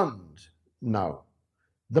outgunned now.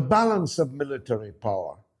 The balance of military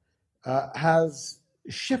power has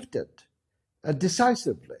shifted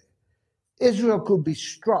decisively. Israel could be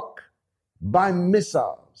struck by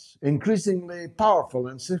missiles, increasingly powerful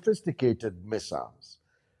and sophisticated missiles,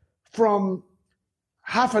 from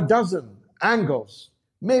half a dozen angles,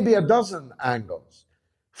 maybe a dozen angles,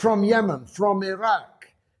 from Yemen, from Iraq,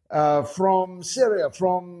 from Syria,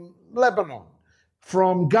 from Lebanon,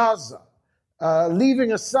 from Gaza,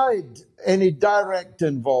 leaving aside any direct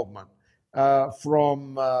involvement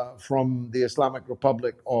from the Islamic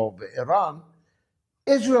Republic of Iran.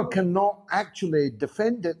 Israel cannot actually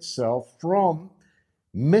defend itself from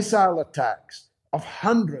missile attacks of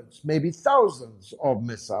hundreds, maybe thousands of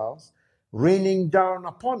missiles raining down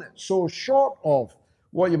upon it. So short of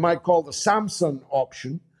what you might call the Samson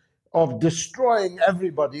option of destroying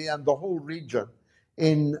everybody and the whole region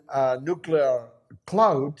in a nuclear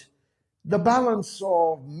cloud, the balance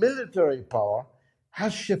of military power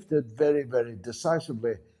has shifted very, very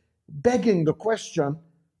decisively, begging the question,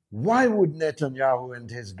 why would Netanyahu and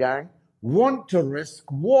his gang want to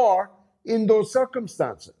risk war in those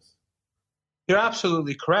circumstances? You're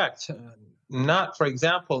absolutely correct. Not, for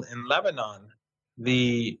example, in Lebanon,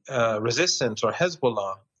 the resistance or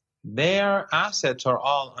Hezbollah, their assets are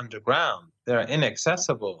all underground. They're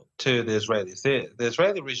inaccessible to the Israelis. The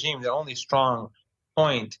Israeli regime, their only strong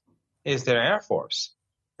point is their air force.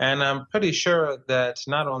 And I'm pretty sure that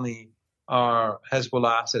not only are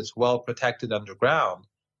Hezbollah assets well protected underground,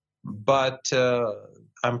 but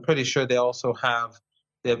I'm pretty sure they also have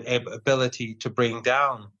the ability to bring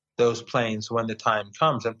down those planes when the time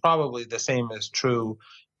comes. And probably the same is true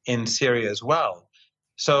in Syria as well.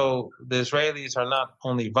 So the Israelis are not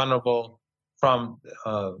only vulnerable from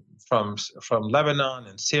Lebanon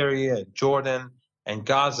and Syria and Jordan and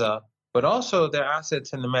Gaza, but also their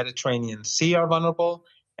assets in the Mediterranean Sea are vulnerable,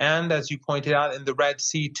 and as you pointed out, in the Red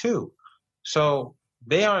Sea too. So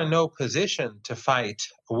they are in no position to fight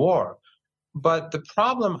a war. But the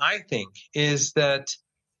problem, I think, is that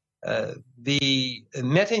the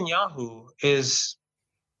Netanyahu is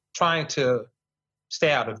trying to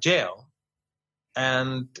stay out of jail,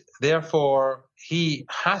 and therefore he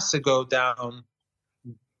has to go down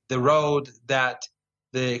the road that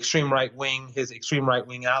the extreme right wing, his extreme right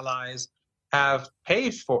wing allies, have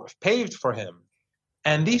paved for him.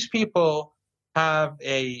 And these people have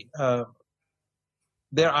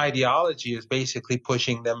their ideology is basically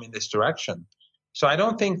pushing them in this direction. So I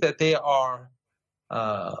don't think that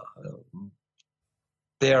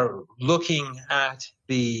they're looking at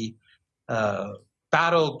the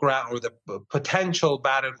battleground or the potential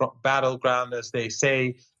battleground, as they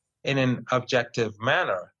say, in an objective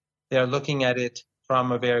manner. They're looking at it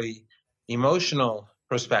from a very emotional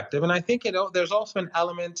perspective. And I think there's also an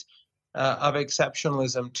element of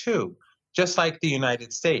exceptionalism too. Just like the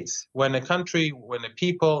United States, when the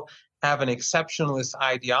people have an exceptionalist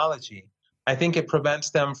ideology, I think it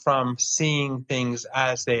prevents them from seeing things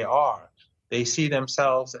as they are. They see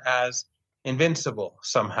themselves as invincible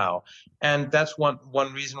somehow. And that's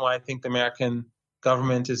one reason why I think the American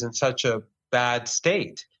government is in such a bad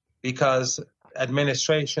state, because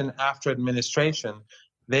administration after administration,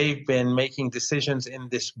 they've been making decisions in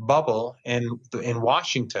this bubble in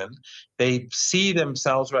Washington. They see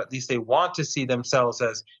themselves, or at least they want to see themselves,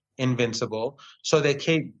 as invincible. So they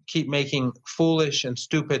keep making foolish and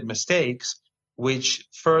stupid mistakes, which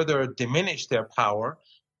further diminish their power.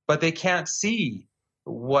 But they can't see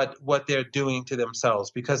what they're doing to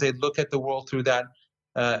themselves, because they look at the world through that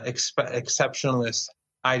exceptionalist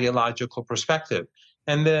ideological perspective.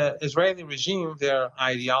 And the Israeli regime, their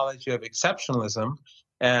ideology of exceptionalism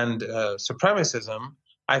and supremacism,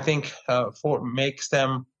 I think makes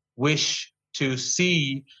them wish to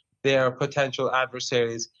see their potential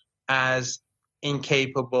adversaries as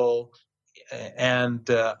incapable and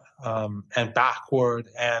backward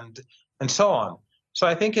and so on. So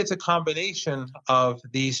I think it's a combination of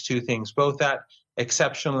these two things, both that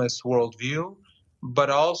exceptionalist worldview, but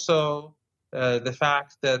also the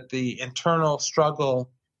fact that the internal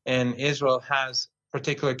struggle in Israel has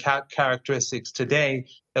particular characteristics today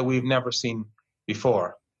that we've never seen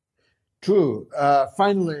before. True.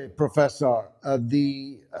 Finally, Professor,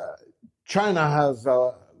 China has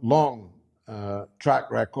a long track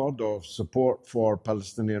record of support for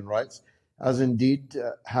Palestinian rights, as indeed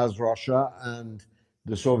has Russia and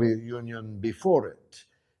the Soviet Union before it.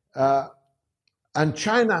 And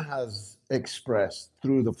China has expressed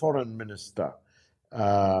through the foreign minister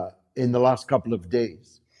in the last couple of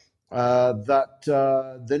days that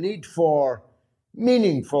the need for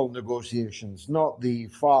meaningful negotiations, not the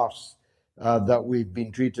farce that we've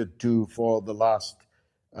been treated to for the last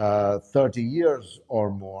 30 years or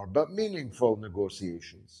more, but meaningful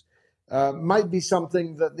negotiations might be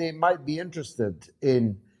something that they might be interested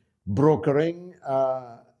in brokering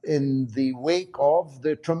in the wake of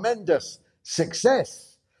the tremendous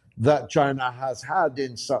success that China has had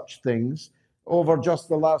in such things over just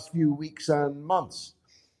the last few weeks and months.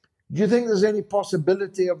 Do you think there's any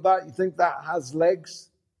possibility of that? You think that has legs?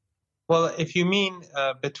 Well, if you mean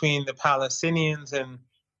between the Palestinians and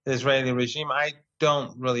the Israeli regime, I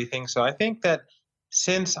don't really think so. I think that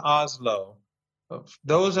since Oslo,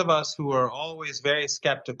 those of us who were always very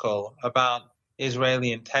skeptical about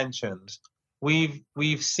Israeli intentions, we've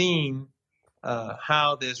seen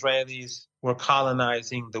how the Israelis were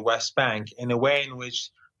colonizing the West Bank in a way in which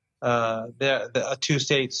a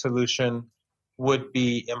two-state solution would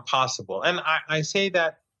be impossible. And I say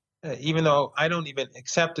that even though I don't even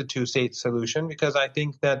accept a two-state solution, because I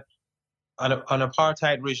think that an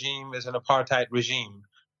apartheid regime is an apartheid regime,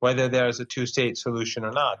 whether there's a two-state solution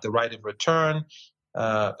or not. The right of return,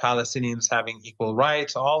 Palestinians having equal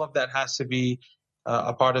rights, all of that has to be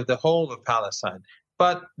a part of the whole of Palestine.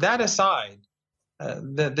 But that aside,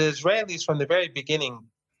 the Israelis from the very beginning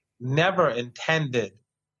never intended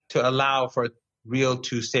to allow for a real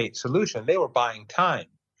two-state solution. They were buying time.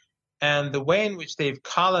 And the way in which they've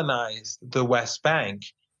colonized the West Bank,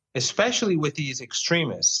 especially with these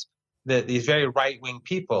extremists, these very right-wing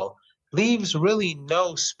people, leaves really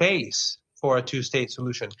no space for a two-state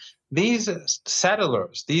solution. These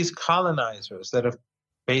settlers, these colonizers that have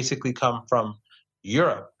basically come from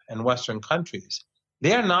Europe and Western countries,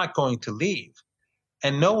 they're not going to leave.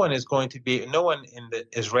 And no one in the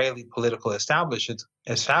Israeli political establishment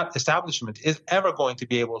is ever going to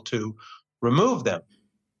be able to remove them.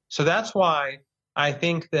 So that's why I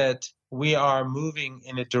think that we are moving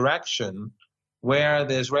in a direction where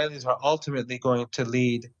the Israelis are ultimately going to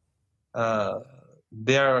lead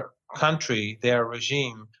their country, their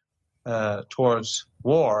regime, towards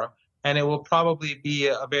war, and it will probably be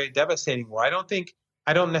a very devastating war. I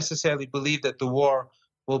don't necessarily believe that the war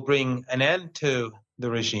will bring an end to the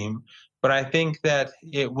regime, but I think that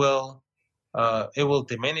it will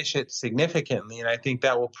diminish it significantly, and I think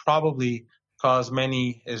that will probably cause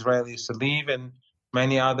many Israelis to leave and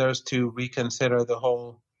many others to reconsider the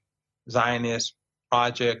whole Zionist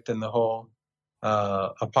project and the whole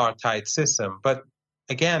apartheid system. But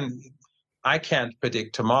again, I can't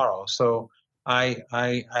predict tomorrow, so I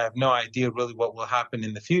have no idea really what will happen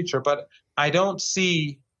in the future. But I don't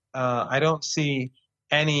see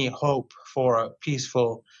any hope for a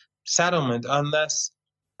peaceful settlement unless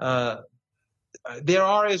there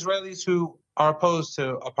are Israelis who are opposed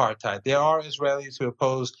to apartheid. There are Israelis who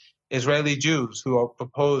oppose Israeli Jews who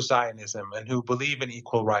oppose Zionism and who believe in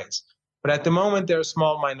equal rights. But at the moment, they're a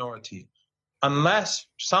small minority. Unless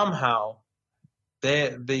somehow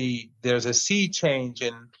there's a sea change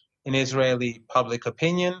in Israeli public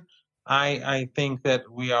opinion, I think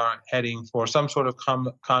that we are heading for some sort of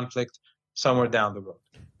conflict somewhere down the road.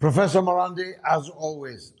 Professor Marandi, as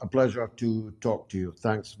always, a pleasure to talk to you.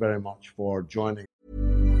 Thanks very much for joining.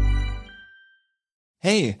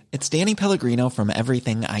 Hey, it's Danny Pellegrino from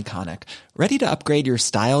Everything Iconic. Ready to upgrade your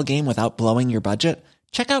style game without blowing your budget?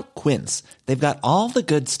 Check out Quince. They've got all the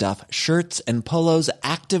good stuff, shirts and polos,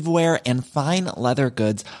 activewear, and fine leather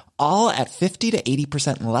goods, all at 50 to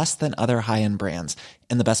 80% less than other high-end brands.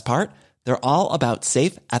 And the best part? They're all about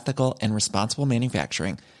safe, ethical, and responsible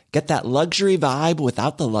manufacturing. Get that luxury vibe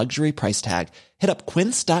without the luxury price tag. Hit up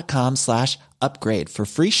quince.com/upgrade for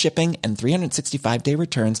free shipping and 365-day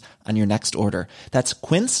returns on your next order. That's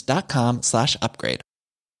quince.com/upgrade.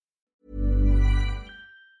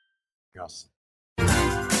 Yes.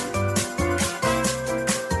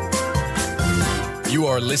 You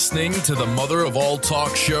are listening to the Mother of All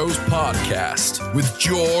Talk Shows podcast with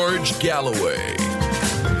George Galloway.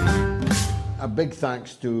 A big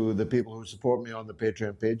thanks to the people who support me on the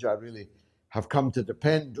Patreon page. I really have come to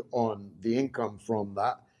depend on the income from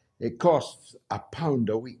that. It costs £1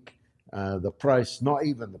 a week. The price, not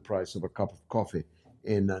even the price of a cup of coffee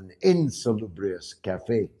in an insalubrious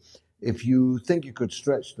cafe. If you think you could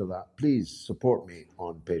stretch to that, please support me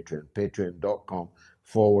on Patreon,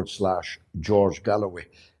 patreon.com/George Galloway.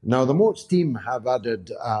 Now, the Moats team have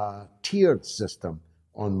added a tiered system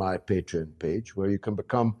on my Patreon page where you can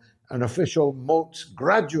become an official Moats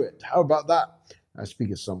graduate. How about that? I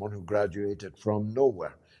speak as someone who graduated from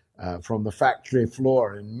nowhere, from the factory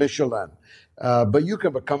floor in Michelin. But you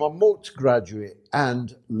can become a Moats graduate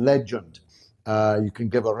and legend. You can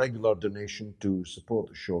give a regular donation to support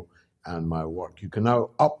the show and my work. You can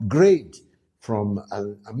now upgrade from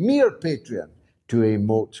a mere Patreon to a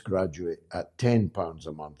Moats graduate at £10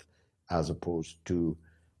 a month, as opposed to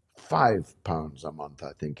 £5 a month,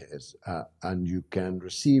 I think it is. And you can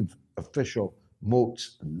receive official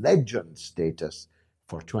Moats legend status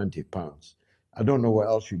for £20. I don't know what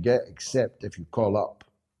else you get, except if you call up,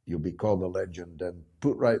 you'll be called a legend and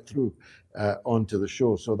put right through onto the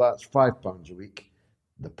show. So that's £5 a week,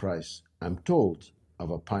 the price, I'm told,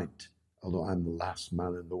 of a pint, although I'm the last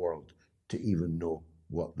man in the world to even know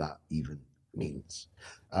what that even means.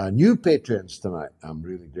 New patrons tonight, I'm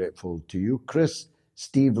really grateful to you. Chris,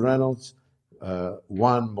 Steve Reynolds,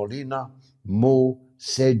 Juan Molina, Mo,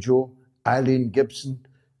 Sejo, Eileen Gibson,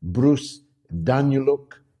 Bruce,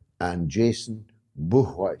 Danieluk, and Jason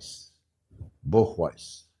Buchweiss.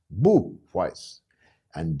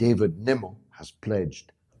 And David Nimmo has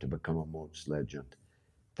pledged to become a Moats legend.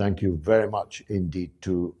 Thank you very much indeed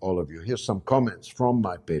to all of you. Here's some comments from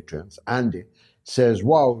my patrons. Andy says,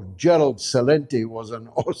 wow, Gerald Celente was an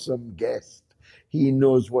awesome guest. He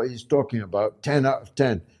knows what he's talking about. 10 out of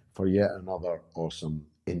 10 for yet another awesome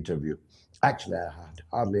interview. Actually, I had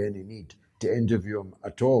hardly any need to interview him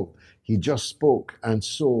at all. He just spoke, and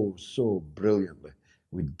so brilliantly.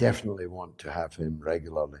 We definitely want to have him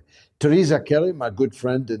regularly. Teresa Kelly, my good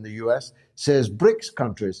friend in the US, says BRICS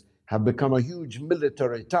countries have become a huge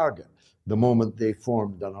military target the moment they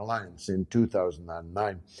formed an alliance in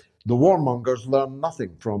 2009. The warmongers learned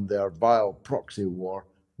nothing from their vile proxy war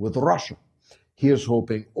with Russia. Here's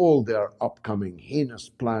hoping all their upcoming heinous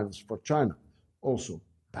plans for China also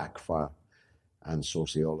backfire. And so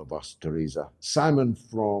say all of us, Teresa. Simon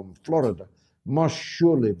from Florida must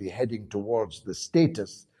surely be heading towards the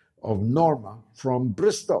status of Norma from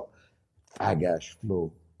Bristol. Fagash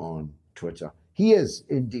Flo on Twitter. He is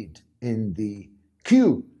indeed in the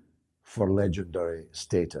queue for legendary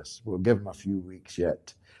status. We'll give him a few weeks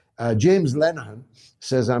yet. James Lenihan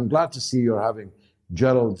says, I'm glad to see you're having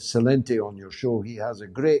Gerald Celente on your show. He has a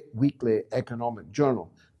great weekly economic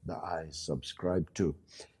journal that I subscribe to.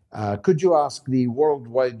 Could you ask the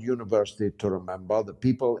Worldwide University to remember the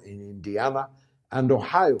people in Indiana and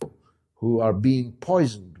Ohio who are being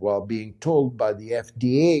poisoned while being told by the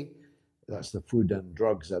FDA, that's the Food and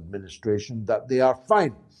Drugs Administration, that they are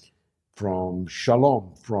fine? From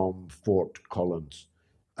Shalom from Fort Collins,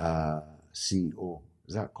 CO.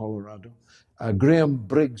 Is that Colorado? Graham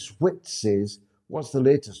Briggs-Witt says, what's the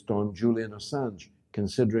latest on Julian Assange,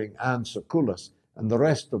 considering Anne Sekulas and the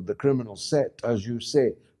rest of the criminal set, as you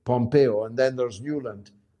say, Pompeo, and then there's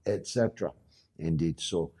Newland, etc. Indeed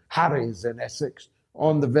so. Harry is in Essex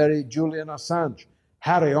on the very Julian Assange.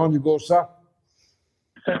 Harry, on you go, sir.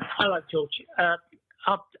 Hello, George. I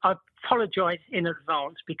apologise in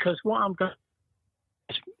advance because what I'm going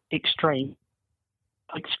to is extreme.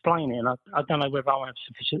 Explaining, I don't know whether I'll have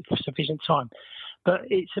sufficient time, but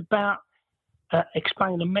it's about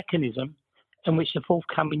explaining the mechanism in which the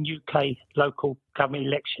forthcoming UK local government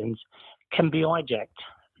elections can be hijacked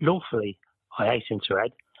lawfully, I hasten to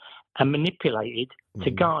add, and manipulated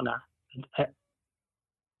to garner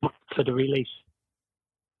for the release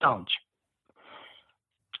of Assange.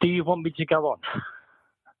 Do you want me to go on?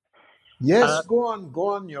 Yes, go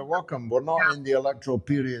on. You're welcome. We're not in the electoral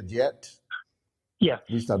period yet. Yeah. At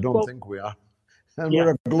least I don't think we are. And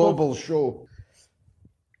we're a global show.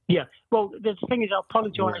 Yeah. Well, the thing is, I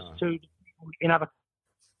apologise to other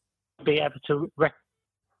be able to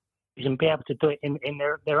and be able to do it in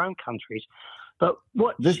their own countries. But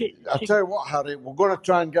I'll tell you what, Harry, we're going to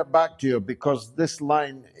try and get back to you because this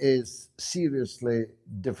line is seriously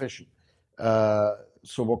deficient. So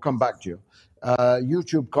we'll come back to you.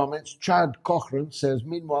 YouTube comments. Chad Cochran says,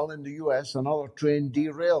 meanwhile, in the US, another train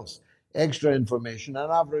derails. Extra information, an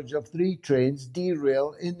average of 3 trains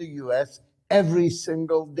derail in the US every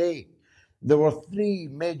single day. There were 3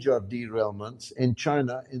 major derailments in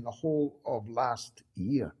China in the whole of last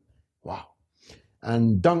year. Wow.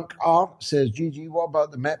 And Dunk R says, Gigi, what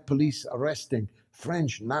about the Met Police arresting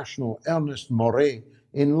French national Ernest Moret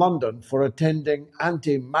in London for attending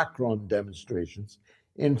anti-Macron demonstrations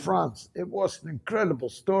in France? It was an incredible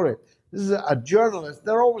story. This is a journalist.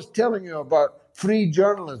 They're always telling you about free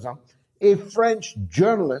journalism. A French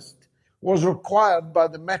journalist was required by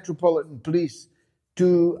the Metropolitan Police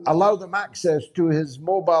to allow them access to his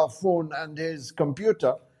mobile phone and his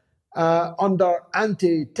computer under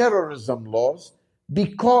anti-terrorism laws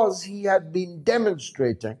because he had been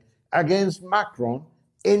demonstrating against Macron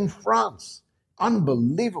in France.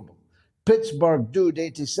 Unbelievable. Pittsburgh Dude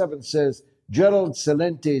 87 says, Gerald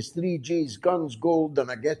Celente's 3Gs, guns, gold,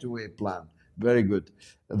 and a getaway plan. Very good.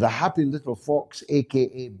 The Happy Little Fox,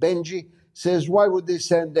 a.k.a. Benji, says, why would they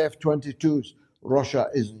send F-22s? Russia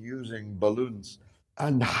isn't using balloons.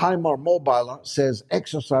 And Heimer Mobiler says,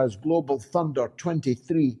 Exercise Global Thunder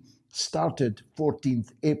 23 started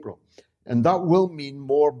 14th April. And that will mean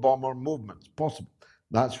more bomber movements possible.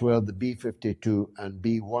 That's where the B-52 and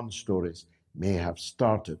B-1 stories may have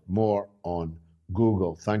started more on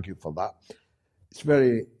Google. Thank you for that. It's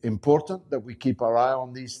very important that we keep our eye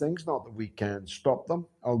on these things, not that we can stop them,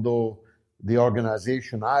 although the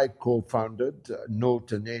organization I co-founded, No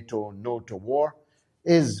to NATO, No to War,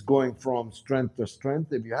 is going from strength to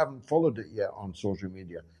strength. If you haven't followed it yet on social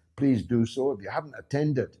media, please do so. If you haven't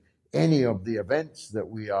attended any of the events that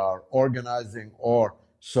we are organizing or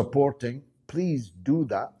supporting, please do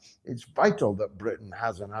that. It's vital that Britain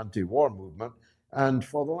has an anti-war movement, and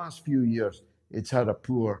for the last few years, it's had a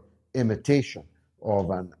poor imitation of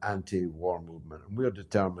an anti-war movement, and we're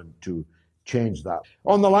determined to change that.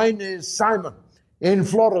 On the line is Simon in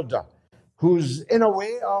Florida, who's in a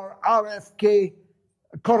way our RFK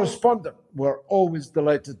correspondent. We're always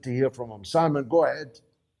delighted to hear from him. Simon, go ahead.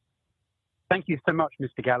 Thank you so much,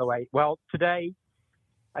 Mr. Galloway. Well, today,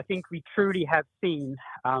 I think we truly have seen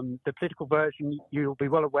the political version. You'll be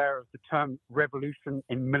well aware of the term revolution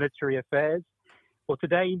in military affairs. Well,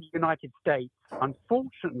 today in the United States,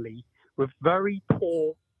 unfortunately, with very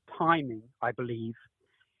poor timing, I believe,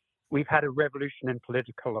 we've had a revolution in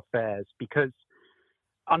political affairs because,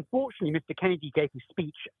 unfortunately, Mr. Kennedy gave his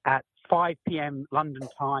speech at 5 p.m. London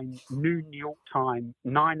time, noon New York time,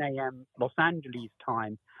 9 a.m. Los Angeles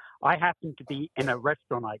time. I happened to be in a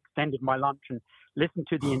restaurant. I extended my lunch and listened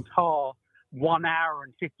to the entire 1 hour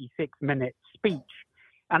and 56-minute speech.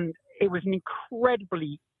 And it was an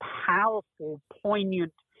incredibly powerful,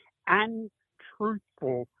 poignant, and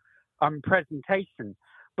truthful presentation.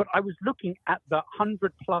 But I was looking at the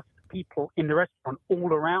 100+ people in the restaurant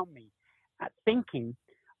all around me, thinking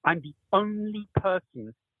I'm the only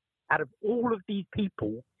person out of all of these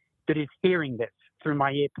people that is hearing this through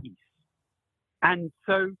my earpiece. And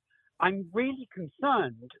so I'm really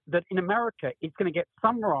concerned that in America, it's going to get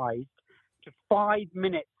summarized to 5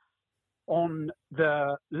 minutes on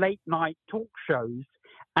the late night talk shows,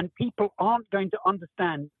 and people aren't going to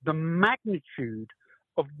understand the magnitude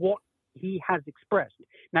of what he has expressed.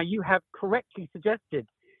 Now, you have correctly suggested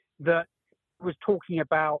that he was talking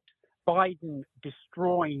about Biden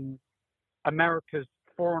destroying America's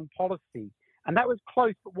foreign policy, and that was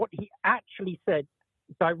close, but what he actually said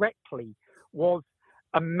directly was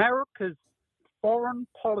America's foreign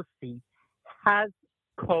policy has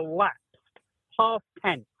collapsed, past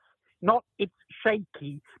tense, not it's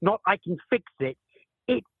shaky, not I can fix it,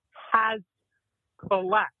 it has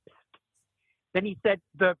collapsed. Then he said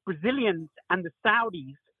the Brazilians and the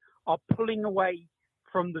Saudis are pulling away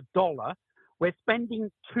from the dollar. We're spending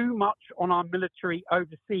too much on our military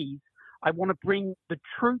overseas. I want to bring the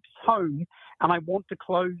troops home, and I want to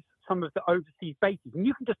close some of the overseas bases. And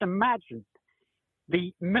you can just imagine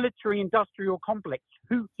the military-industrial complex,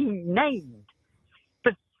 who he named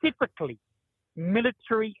specifically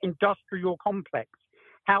military-industrial complex,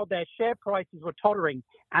 how their share prices were tottering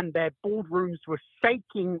and their boardrooms were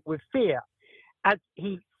shaking with fear, as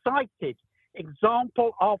he cited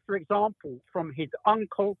example after example from his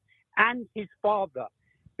uncle and his father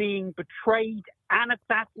being betrayed and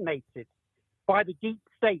assassinated by the deep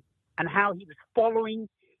state, and how he was following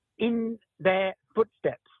in their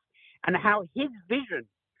footsteps, and how his vision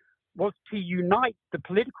was to unite the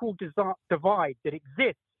political divide that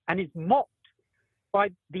exists and is mocked by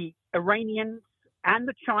the Iranians and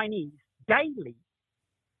the Chinese daily,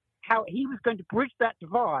 how he was going to bridge that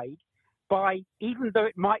divide by, even though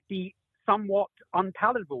it might be somewhat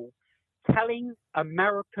unpalatable, telling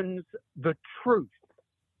Americans the truth.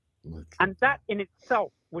 And that in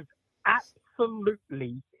itself was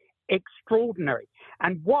absolutely extraordinary.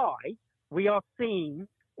 And why we are seeing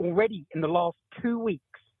already in the last 2 weeks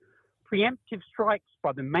preemptive strikes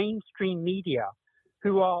by the mainstream media,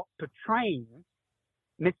 who are portraying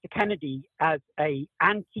Mr. Kennedy as an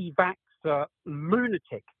anti-vaxxer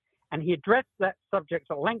lunatic. And he addressed that subject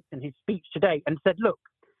at length in his speech today and said, look,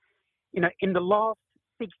 in the last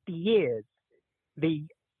 60 years, the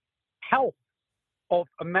health of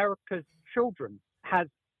America's children has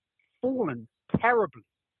fallen terribly.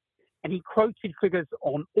 And he quoted figures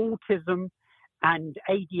on autism and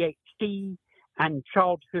ADHD and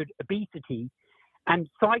childhood obesity, and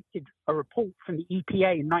cited a report from the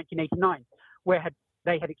EPA in 1989 where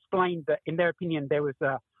they had explained that, in their opinion, there was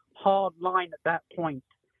a hard line at that point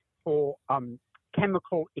for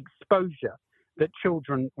chemical exposure that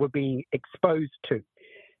children were being exposed to.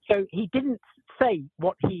 So he didn't say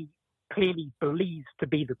what he clearly believes to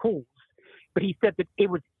be the cause, but he said that it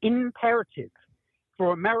was imperative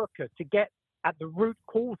for America to get at the root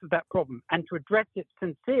cause of that problem and to address it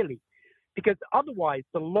sincerely, because otherwise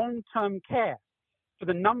the long-term care for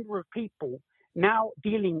the number of people now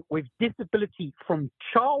dealing with disability from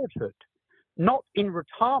childhood, not in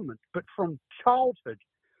retirement, but from childhood,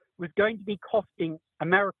 was going to be costing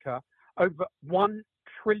America over $1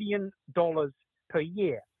 trillion per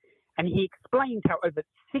year. And he explained how over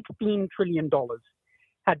 $16 trillion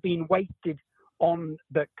had been wasted on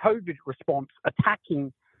the COVID response,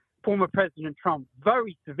 attacking former President Trump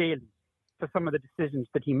very severely for some of the decisions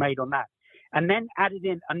that he made on that. And then added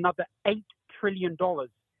in another $8 trillion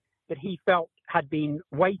that he felt had been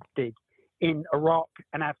wasted in Iraq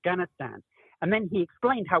and Afghanistan. And then he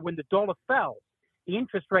explained how when the dollar fell, the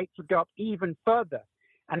interest rates would go up even further,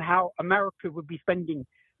 and how America would be spending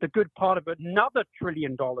the good part of another $1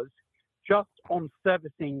 trillion just on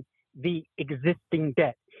servicing the existing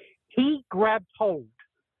debt. He grabbed hold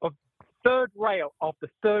of third rail after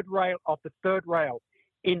third rail after third rail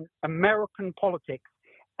in American politics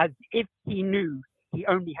as if he knew he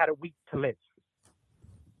only had a week to live.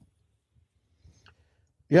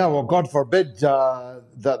 Yeah, well, God forbid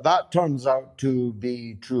that turns out to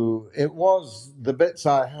be true. It was, the bits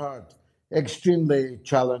I heard, extremely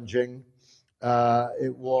challenging.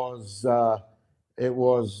 It was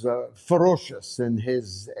ferocious in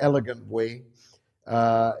his elegant way,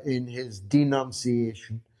 in his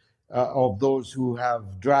denunciation of those who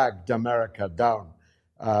have dragged America down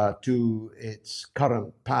to its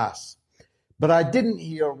current pass. But I didn't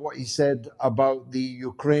hear what he said about the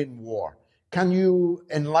Ukraine war. Can you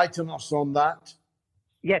enlighten us on that?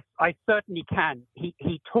 Yes, I certainly can.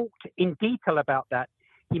 He talked in detail about that.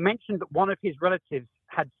 He mentioned that one of his relatives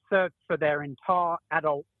had served for their entire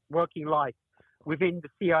adult working life within the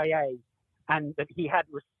CIA, and that he had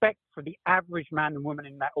respect for the average man and woman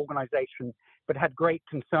in that organization, but had great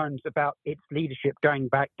concerns about its leadership going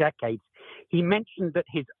back decades. He mentioned that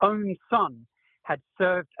his own son had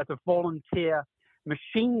served as a volunteer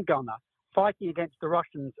machine gunner fighting against the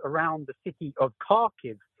Russians around the city of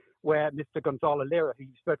Kharkiv, where Mr. Gonzalo Lira, who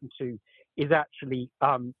you've spoken to, is actually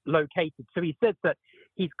located. So he says that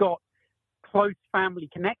he's got close family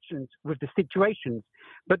connections with the situations,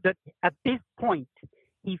 but that at this point,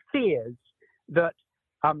 he fears that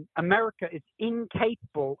America is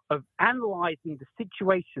incapable of analyzing the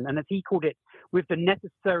situation, and as he called it, with the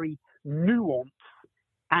necessary nuance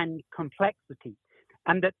and complexity.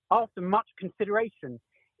 And that after much consideration,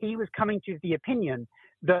 he was coming to the opinion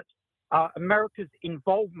that America's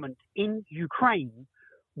involvement in Ukraine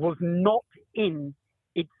was not in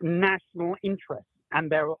its national interest. And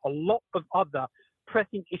there are a lot of other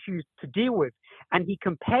pressing issues to deal with. And he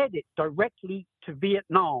compared it directly to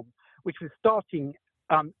Vietnam, which was starting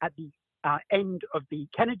at the end of the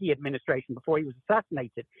Kennedy administration before he was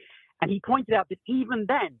assassinated. And he pointed out that even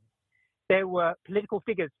then, there were political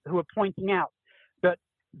figures who were pointing out that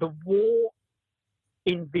the war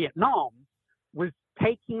in Vietnam was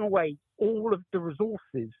taking away all of the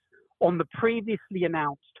resources on the previously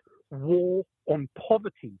announced war on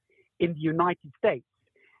poverty in the United States.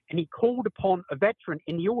 And he called upon a veteran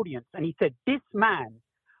in the audience, and he said, this man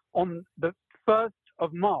on the 1st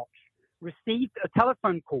of March received a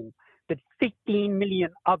telephone call that 15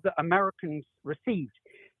 million other Americans received,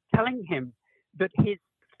 telling him that his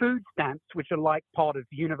food stamps, which are like part of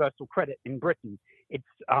universal credit in Britain, it's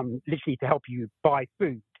literally to help you buy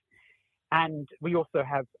food. And we also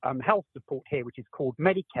have health support here, which is called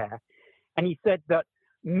Medicare. And he said that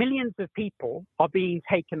millions of people are being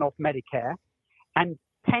taken off Medicare, and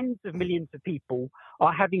tens of millions of people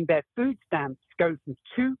are having their food stamps go from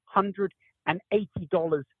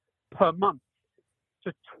 $280 per month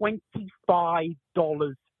to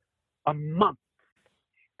 $25 a month.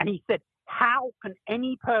 And he said, how can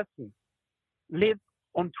any person live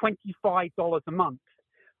on $25 a month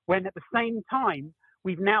when at the same time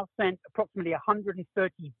we've now sent approximately $130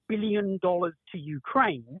 billion to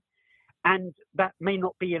Ukraine, and that may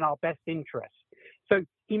not be in our best interest? So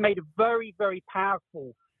he made a very, very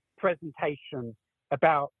powerful presentation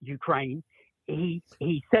about Ukraine. He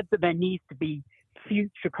said that there needs to be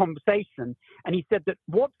future conversation, and he said that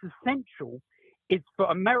what's essential is for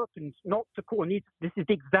Americans not to call, and this is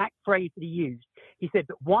the exact phrase that he used. He said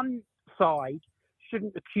that one side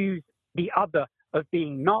shouldn't accuse the other of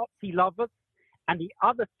being Nazi lovers, and the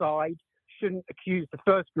other side shouldn't accuse the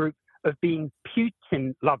first group of being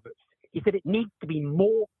Putin lovers. He said it needs to be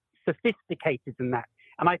more sophisticated than that.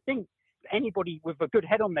 And I think anybody with a good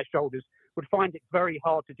head on their shoulders would find it very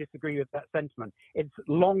hard to disagree with that sentiment. It's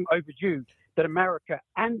long overdue that America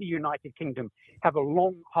and the United Kingdom have a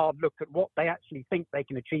long, hard look at what they actually think they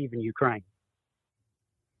can achieve in Ukraine.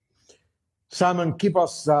 Simon, keep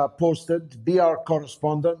us posted. Be our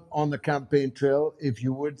correspondent on the campaign trail, if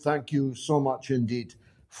you would. Thank you so much indeed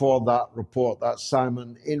for that report. That's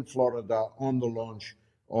Simon in Florida on the launch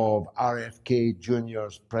of RFK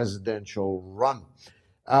Jr.'s presidential run.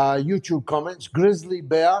 YouTube comments. Grizzly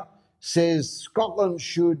Bear says Scotland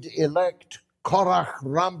should elect Corach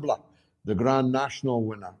Rambler, the Grand National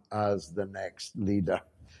winner, as the next leader.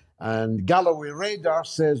 And Galloway Radar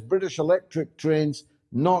says British Electric trains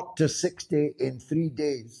not to 60 in 3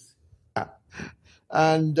 days.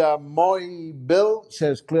 And Moy Bill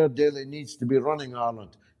says Claire Daly needs to be running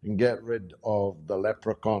Ireland and get rid of the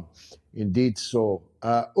leprechaun. Indeed so.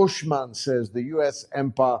 Ushman says the US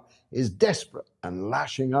empire is desperate and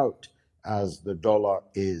lashing out as the dollar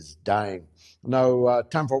is dying. Now,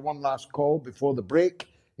 time for one last call before the break.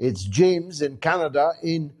 It's James in Canada,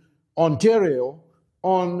 in Ontario,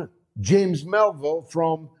 on James Melville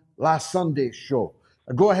from last Sunday's show.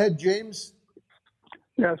 Go ahead, James.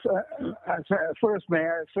 Yes, first, may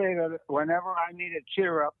I say that whenever I need a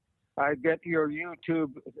cheer up, I get your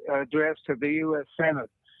YouTube address to the U.S. Senate.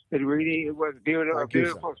 It was beautiful,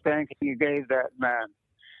 beautiful spanking you gave that man.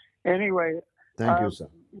 Anyway, thank you, sir.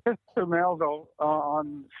 Mr. Melville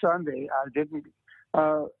on Sunday, I didn't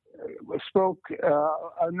spoke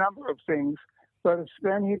a number of things, but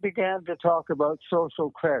then he began to talk about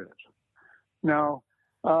social credit. Now,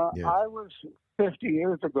 Yes. I was 50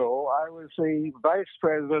 years ago, I was the vice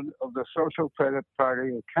president of the Social Credit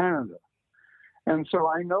Party of Canada. And so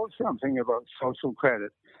I know something about social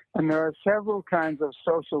credit. And there are several kinds of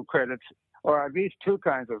social credits, or at least two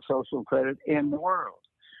kinds of social credit in the world.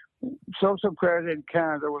 Social credit in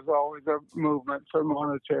Canada was always a movement for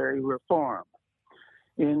monetary reform.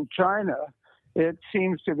 In China, it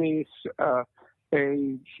seems to be a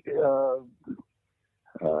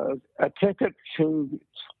ticket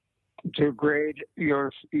to grade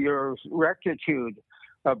your rectitude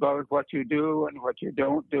about what you do and what you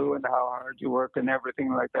don't do and how hard you work and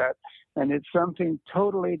everything like that. And it's something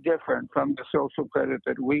totally different from the social credit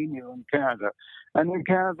that we knew in Canada. And in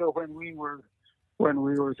Canada, when we were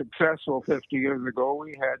successful 50 years ago,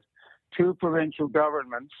 we had two provincial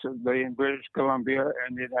governments, in British Columbia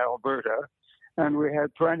and in Alberta, and we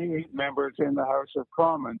had 28 members in the House of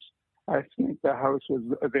Commons. I think the House was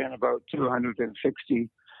then about 260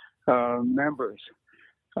 members.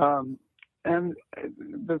 And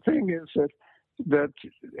the thing is that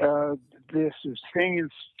this thing in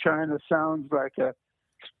China sounds like a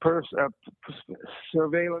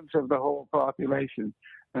surveillance of the whole population,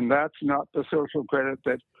 and that's not the social credit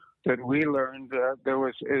that we learned.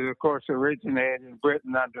 It of course, originated in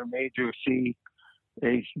Britain under Major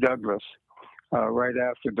C.H. Douglas right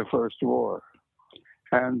after the First War.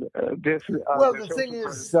 And this. Well, the thing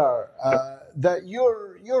is, sir, that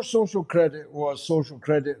your social credit was social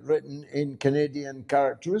credit written in Canadian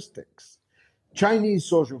characteristics. Chinese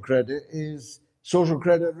social credit is social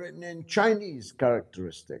credit written in Chinese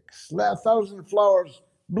characteristics. Let a thousand flowers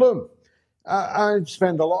bloom. I've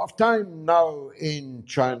spent a lot of time now in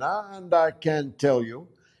China, and I can tell you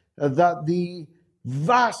that the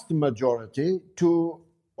vast majority, to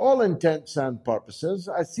all intents and purposes,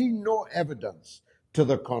 I see no evidence to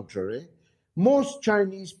the contrary. Most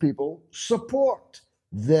Chinese people support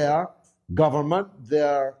their government,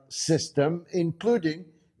 their system, including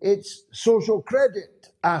its social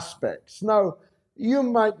credit aspects. Now, you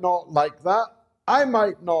might not like that. I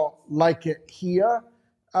might not like it here.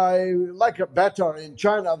 I like it better in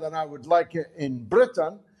China than I would like it in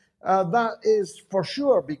Britain. That is for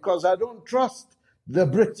sure, because I don't trust the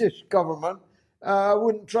British government. I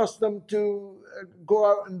wouldn't trust them to go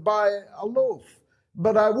out and buy a loaf.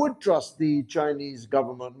 But I would trust the Chinese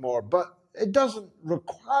government more. But it doesn't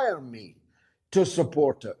require me to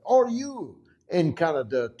support it, or you in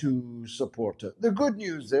Canada to support it. The good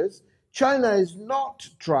news is China is not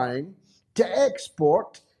trying to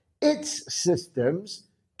export its systems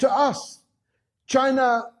to us.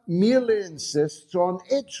 China merely insists on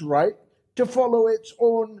its right to follow its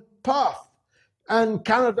own path, and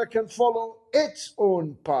Canada can follow its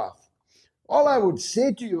own path. All I would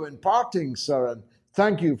say to you in parting, sir, and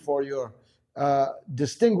thank you for your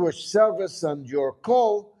distinguished service and your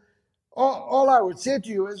call. All I would say to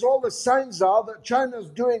you is all the signs are that China's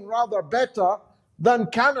doing rather better than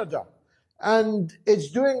Canada, and it's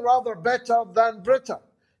doing rather better than Britain.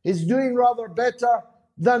 It's doing rather better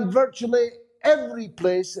than virtually every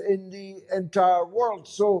place in the entire world.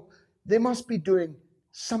 So they must be doing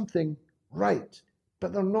something right,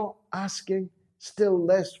 but they're not asking, still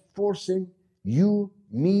less forcing you,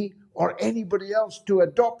 me, or anybody else to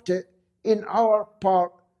adopt it in our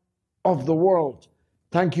part of the world.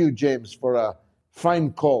 Thank you, James, for a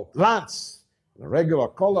fine call. Lance, a regular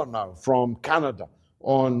caller now from Canada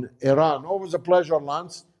on Iran. Always a pleasure,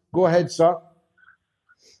 Lance. Go ahead, sir.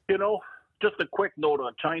 You know, just a quick note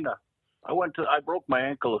on China. I broke my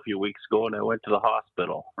ankle a few weeks ago and I went to the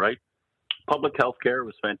hospital, right? public health care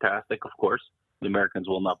was fantastic, of course. The Americans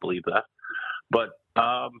will not believe that. But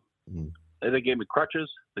they gave me crutches,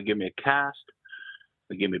 they gave me a cast,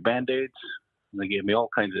 they gave me Band-Aids, and they gave me all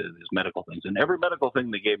kinds of these medical things. And every medical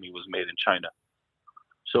thing they gave me was made in China.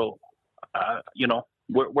 So,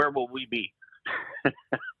 where will we be? Do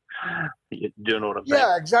you know what I'm saying?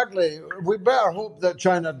 Yeah, exactly. We better hope that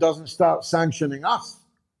China doesn't start sanctioning us.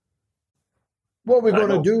 What are we going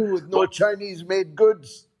to do with no Chinese-made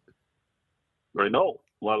goods? I know.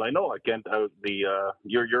 Well, I know. I can't.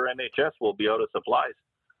 Your NHS will be out of supplies,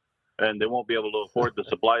 and they won't be able to afford the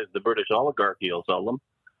supplies the British oligarchy will sell them.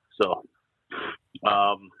 So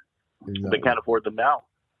they can't afford them now.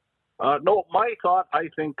 No, my thought. I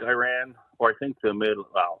think Iran, or I think the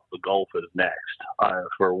Gulf is next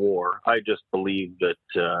for war. I just believe that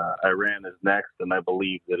Iran is next, and I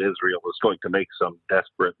believe that Israel is going to make some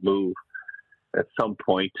desperate move at some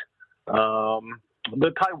point.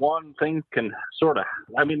 The Taiwan thing can sort of,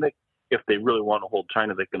 if they really want to hold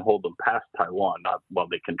China, they can hold them past Taiwan.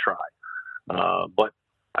 They can try. But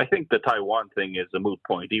I think the Taiwan thing is a moot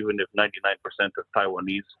point. Even if 99% of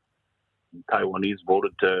Taiwanese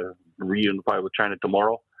voted to reunify with China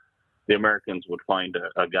tomorrow, the Americans would find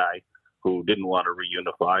a guy who didn't want to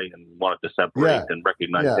reunify and wanted to separate and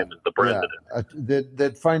recognize him as the president. Yeah.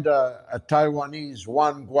 They'd find a Taiwanese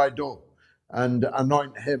Juan Guaido and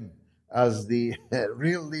anoint him as the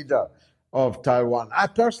real leader of Taiwan. I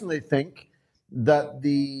personally think that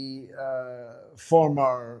the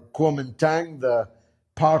former Kuomintang, the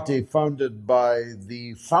party founded by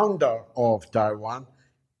the founder of Taiwan,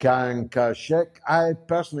 Chiang Kai-shek, I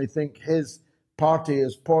personally think his party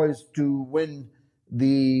is poised to win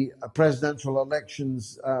the presidential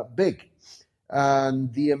elections big.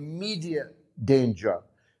 And the immediate danger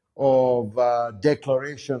of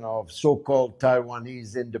declaration of so-called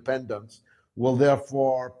Taiwanese independence will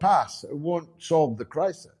therefore pass. It won't solve the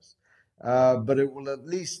crisis, but it will at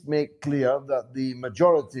least make clear that the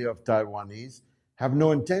majority of Taiwanese have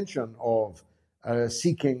no intention of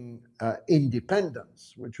seeking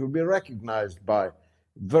independence, which will be recognized by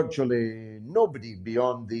virtually nobody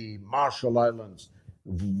beyond the Marshall Islands,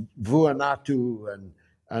 Vanuatu,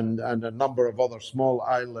 and a number of other small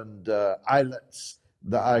island islets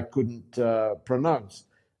that I couldn't pronounce,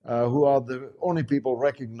 who are the only people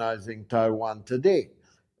recognizing Taiwan today.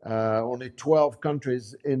 Only 12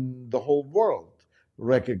 countries in the whole world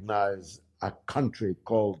recognize a country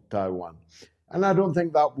called Taiwan. And I don't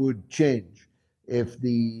think that would change if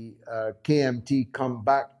the KMT come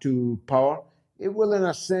back to power. It will, in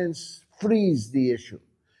a sense, freeze the issue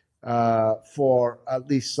for at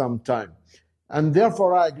least some time. And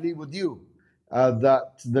therefore, I agree with you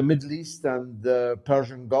that the Middle East and the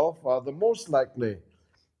Persian Gulf are the most likely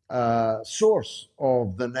source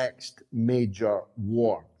of the next major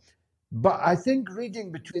war. But I think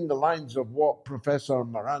reading between the lines of what Professor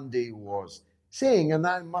Marandi was saying, and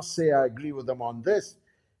I must say I agree with him on this,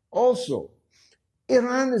 also,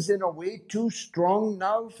 Iran is in a way too strong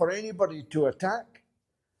now for anybody to attack.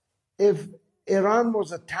 If Iran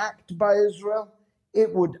was attacked by Israel,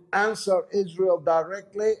 it would answer Israel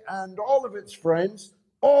directly, and all of its friends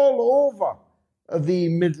all over the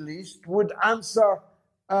Middle East would answer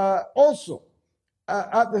also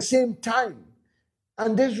at the same time.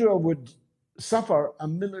 And Israel would suffer a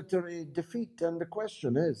military defeat. And the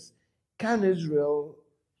question is, can Israel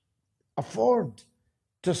afford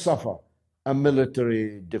to suffer a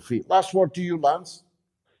military defeat? Last word to you, Lance.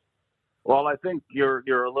 Well, I think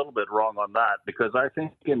you're a little bit wrong on that, because I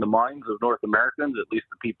think in the minds of North Americans, at least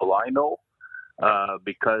the people I know,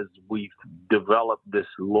 because we've developed this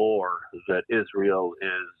lore that Israel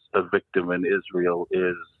is a victim and Israel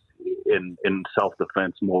is in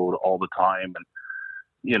self-defense mode all the time. And,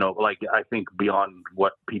 I think beyond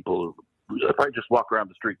what people, if I just walk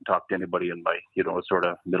around the street and talk to anybody in my, sort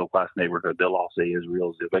of middle-class neighborhood, they'll all say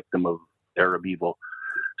Israel is a victim of Arab evil.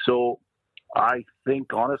 So I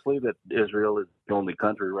think, honestly, that Israel is the only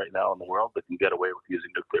country right now in the world that can get away with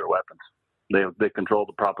using nuclear weapons. They control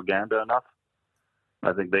the propaganda enough.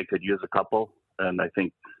 I think they could use a couple, and I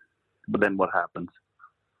think, but then what happens?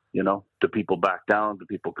 Do people back down? Do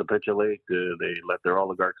people capitulate? Do they let their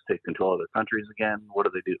oligarchs take control of their countries again? What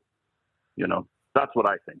do they do? That's what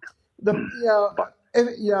I think.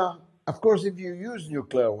 Of course, if you use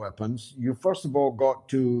nuclear weapons, you first of all got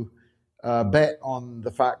to bet on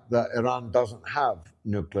the fact that Iran doesn't have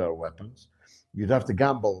nuclear weapons. You'd have to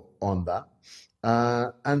gamble on that.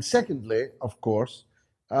 And secondly, of course,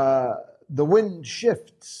 the wind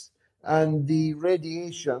shifts and the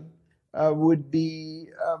radiation would be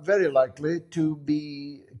very likely to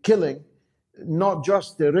be killing not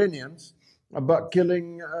just Iranians, about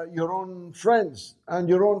killing your own friends and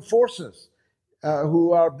your own forces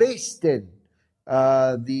who are based in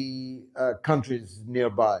the countries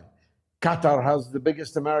nearby. Qatar has the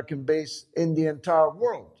biggest American base in the entire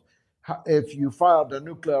world. If you fired a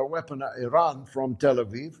nuclear weapon at Iran from Tel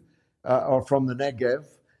Aviv or from the Negev,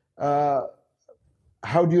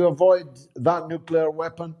 how do you avoid that nuclear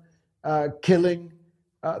weapon killing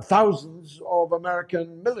thousands of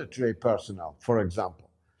American military personnel, for example?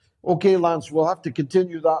 Okay, Lance, we'll have to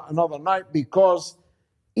continue that another night because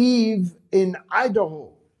Eve in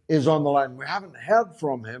Idaho is on the line. We haven't heard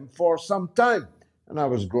from him for some time, and I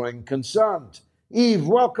was growing concerned. Eve,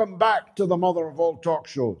 welcome back to the mother of all talk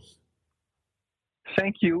shows.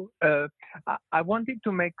 Thank you. I wanted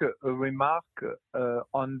to make a remark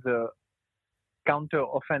on the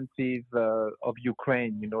counter-offensive of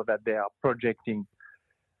Ukraine, that they are projecting.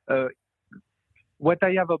 What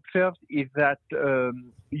I have observed is that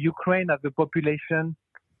Ukraine has a population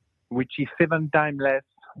which is 7 times less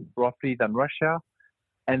roughly than Russia,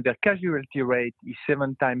 and their casualty rate is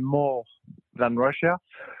 7 times more than Russia.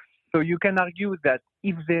 So you can argue that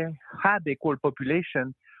if they had equal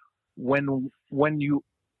population, when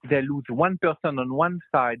they lose one person on one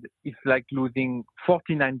side, it's like losing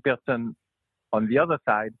 49% on the other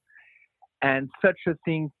side, and such a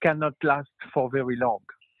thing cannot last for very long.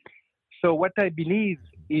 So what I believe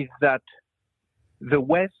is that the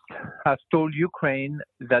West has told Ukraine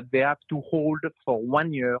that they have to hold for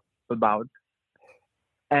 1 year about,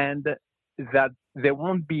 and that there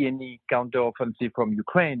won't be any counteroffensive from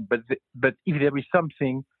Ukraine. But if there is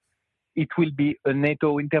something, it will be a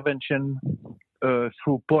NATO intervention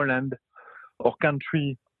through Poland or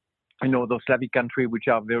country, those Slavic countries which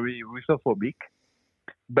are very Russophobic.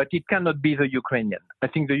 But it cannot be the Ukrainian. I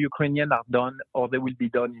think the Ukrainians are done, or they will be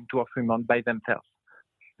done in 2 or 3 months by themselves.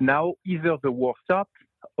 Now, either the war stops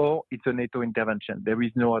or it's a NATO intervention. There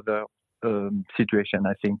is no other situation,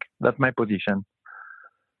 I think. That's my position.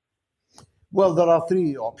 Well, there are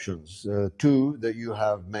 3 options, 2 that you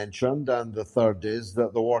have mentioned, and the third is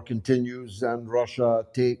that the war continues and Russia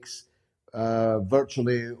takes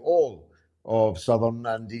virtually all of southern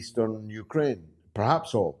and eastern Ukraine,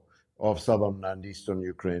 perhaps all of southern and eastern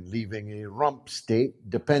Ukraine, leaving a rump state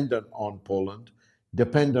dependent on Poland,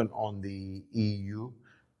 dependent on the EU,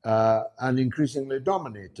 and increasingly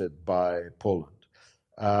dominated by Poland.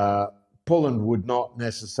 Poland would not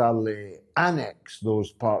necessarily annex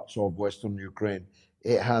those parts of Western Ukraine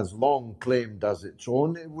it has long claimed as its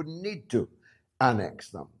own. It wouldn't need to annex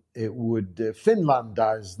them. It would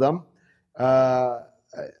Finlandize them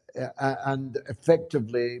and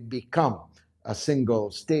effectively become a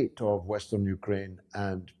single state of Western Ukraine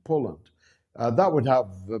and Poland. That would have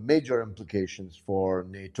major implications for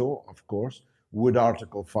NATO, of course. Would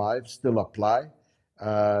Article 5 still apply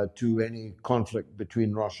to any conflict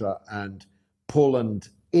between Russia and Poland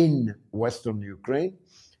in Western Ukraine?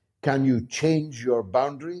 Can you change your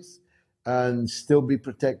boundaries and still be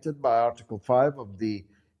protected by Article 5 of the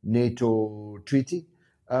NATO treaty?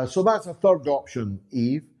 So that's a third option,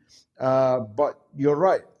 Eve. But you're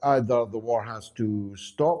right, either the war has to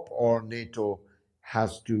stop or NATO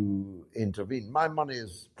has to intervene. My money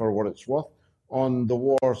is, for what it's worth, on the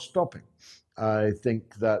war stopping. I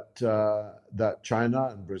think that that China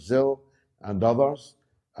and Brazil and others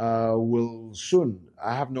will soon,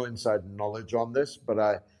 I have no inside knowledge on this, but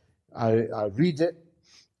I read it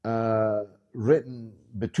written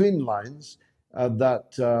between lines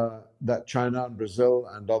that China and Brazil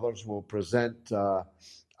and others will present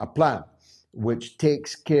a plan which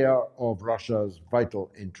takes care of Russia's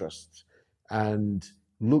vital interests and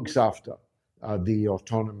looks after the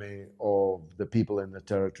autonomy of the people in the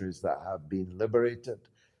territories that have been liberated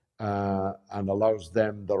and allows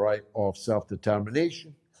them the right of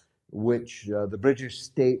self-determination, which the British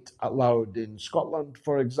state allowed in Scotland,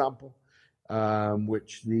 for example,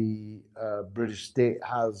 which the British state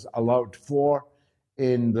has allowed for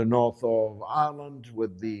in the north of Ireland,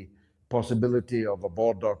 with the possibility of a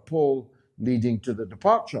border poll leading to the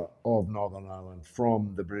departure of Northern Ireland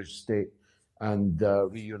from the British state and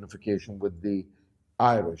reunification with the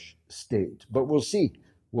Irish state. But we'll see.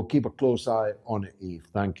 We'll keep a close eye on it, Eve.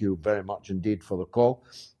 Thank you very much indeed for the call.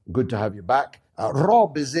 Good to have you back.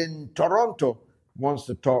 Rob is in Toronto, wants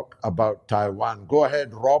to talk about Taiwan. Go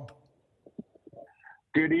ahead, Rob.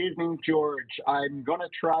 Good evening, George. I'm going to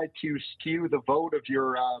try to skew the vote of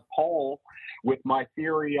your poll with my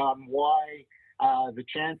theory on why the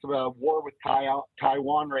chance of a war with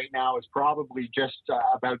Taiwan right now is probably just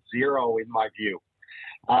about zero in my view.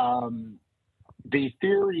 The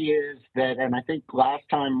theory is that, and I think last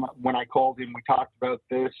time when I called in, we talked about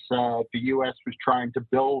this, the U.S. was trying to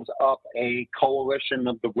build up a coalition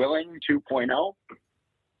of the willing 2.0.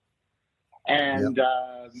 And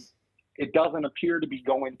it doesn't appear to be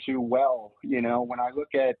going too well. You know, when I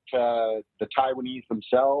look at the Taiwanese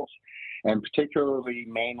themselves, and particularly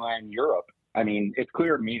mainland Europe, I mean, it's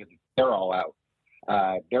clear to me that they're all out.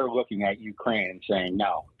 They're looking at Ukraine and saying,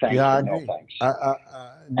 no, thanks, I no agree. thanks.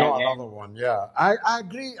 Not another one, yeah. I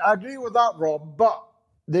agree with that, Rob, but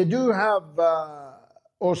they do have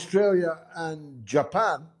Australia and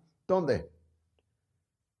Japan, don't they?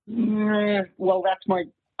 Well,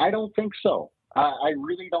 I don't think so. I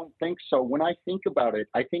really don't think so. When I think about it,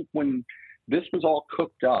 I think when this was all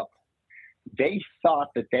cooked up, they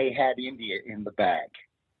thought that they had India in the bag.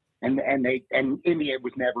 And India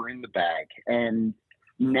was never in the bag. And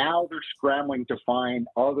now they're scrambling to find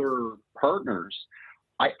other partners.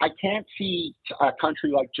 I can't see a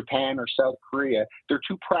country like Japan or South Korea. They're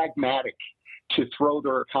too pragmatic to throw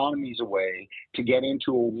their economies away to get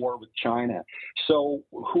into a war with China. So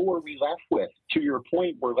who are we left with? To your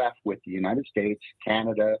point, we're left with the United States,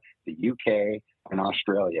 Canada, the UK, and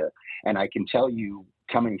Australia. And I can tell you,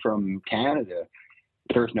 coming from Canada,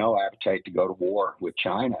 there's no appetite to go to war with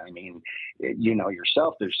China. I mean, you know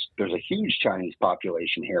yourself, there's a huge Chinese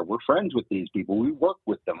population here. We're friends with these people. We work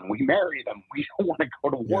with them. We marry them. We don't want to go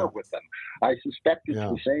to war with them. I suspect it's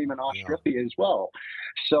the same in Australia as well.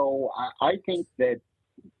 So I think that...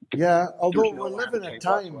 Yeah, although we're living a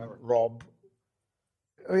time, Rob.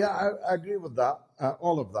 Yeah, I agree with that.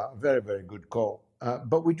 All of that. Very, very good call.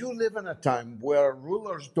 But we do live in a time where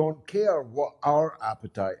rulers don't care what our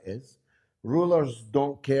appetite is. Rulers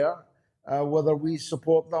don't care whether we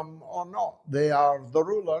support them or not. They are the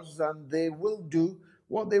rulers, and they will do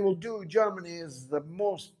what they will do. Germany is the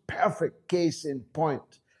most perfect case in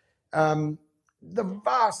point. The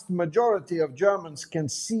vast majority of Germans can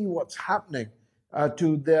see what's happening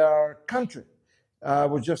to their country. I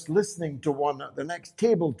was just listening to one at the next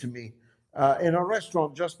table to me in a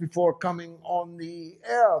restaurant just before coming on the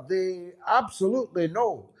air. They absolutely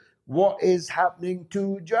know what is happening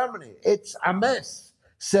to Germany. It's a mess,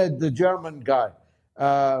 said the German guy,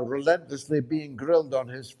 relentlessly being grilled on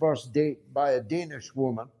his first date by a Danish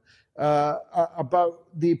woman about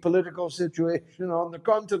the political situation on the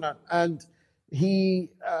continent. And he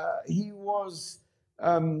was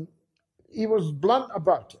blunt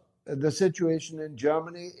about it. The situation in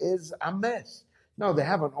Germany is a mess. Now, they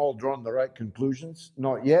haven't all drawn the right conclusions,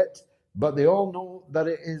 not yet, but they all know that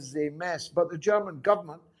it is a mess. But the German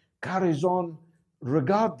government carries on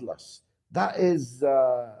regardless. That is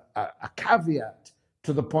a caveat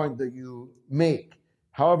to the point that you make.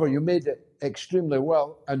 However, you made it extremely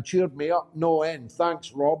well and cheered me up no end.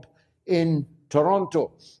 Thanks, Rob, in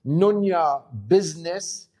Toronto. Nunya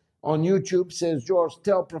Business on YouTube says, George,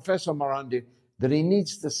 tell Professor Morandi that he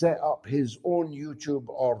needs to set up his own YouTube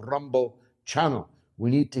or Rumble channel.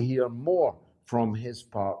 We need to hear more from his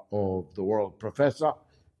part of the world. Professor,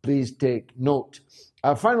 please take note.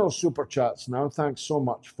 Our final super chats now. Thanks so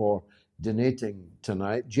much for donating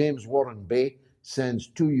tonight. James Warren Bay sends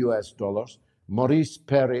 $2. Maurice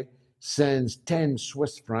Perry sends 10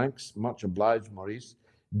 Swiss francs. Much obliged, Maurice.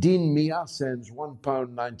 Dean Mia sends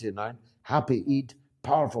 £1.99. Happy Eid,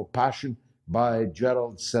 Powerful Passion by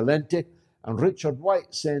Gerald Celente. And Richard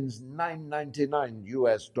White sends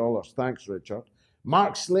 $9.99. Thanks, Richard.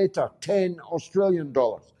 Mark Slater, 10 Australian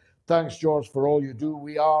dollars. Thanks, George, for all you do.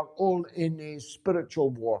 We are all in a spiritual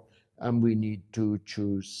war, and we need to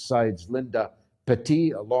choose sides. Linda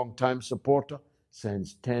Petit, a long-time supporter,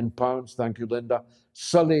 sends £10. Thank you, Linda.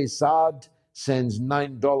 Sully Saad sends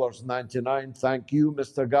 $9.99. Thank you,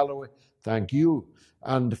 Mr. Galloway. Thank you.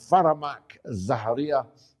 And Faramak Zaharia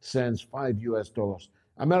sends $5.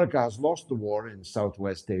 America has lost the war in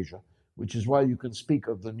Southwest Asia, which is why you can speak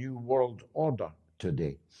of the new world order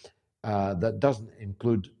today. That doesn't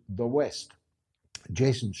include the West.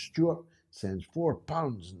 Jason Stewart sends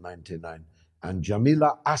 £4.99, and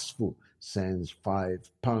Jamila Asfu sends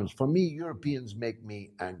 £5. For me, Europeans make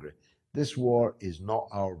me angry. This war is not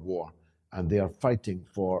our war, and they are fighting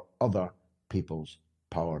for other people's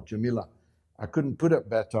power. Jamila, I couldn't put it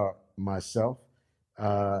better myself.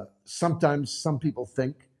 Sometimes some people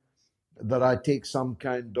think that I take some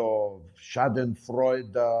kind of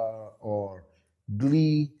schadenfreude or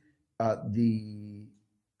glee at the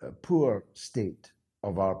poor state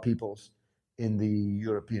of our peoples in the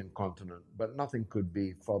European continent, but nothing could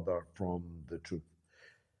be further from the truth.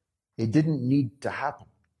 It didn't need to happen.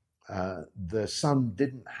 The sun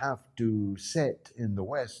didn't have to set in the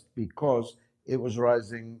West because it was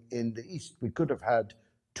rising in the East. We could have had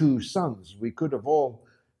two suns. We could have all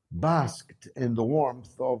basked in the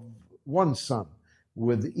warmth of one sun,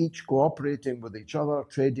 with each cooperating with each other,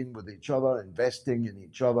 trading with each other, investing in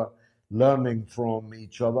each other, learning from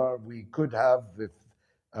each other. We could have, if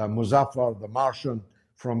Muzaffar the Martian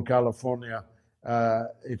from California,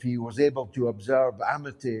 if he was able to observe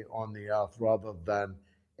amity on the earth rather than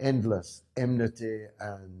endless enmity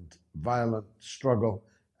and violent struggle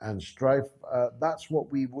and strife, that's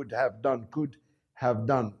what we would have done, could have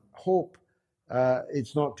done. Hope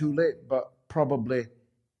it's not too late, but probably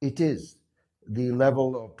it is. The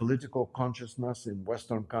level of political consciousness in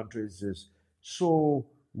Western countries is so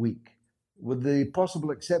weak, with the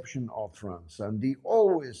possible exception of France and the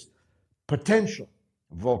always potential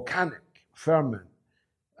volcanic ferment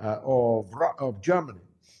of Germany.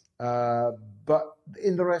 But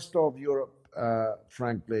in the rest of Europe,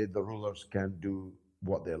 frankly, the rulers can do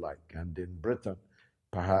what they like. And in Britain,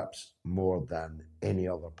 perhaps more than any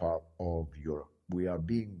other part of Europe. We are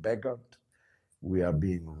being beggared. We are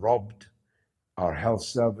being robbed. Our health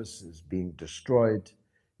service is being destroyed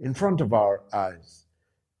in front of our eyes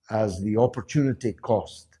as the opportunity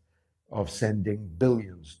cost of sending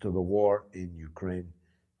billions to the war in Ukraine,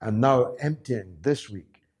 and now emptying this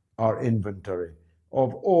week our inventory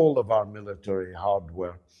of all of our military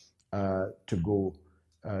hardware to go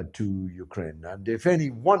to Ukraine. And if any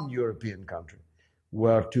one European country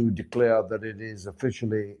were to declare that it is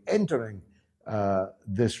officially entering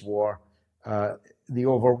this war, the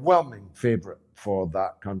overwhelming favorite for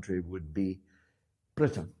that country would be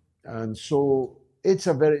Britain. And so it's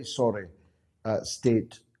a very sorry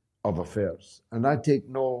state of affairs, and I take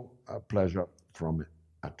no pleasure from it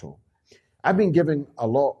at all. I've been giving a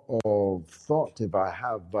lot of thought. If I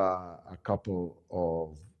have a couple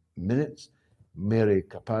of minutes, Mary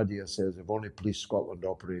Capadia says, if only Police Scotland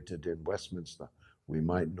operated in Westminster, we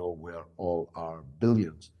might know where all our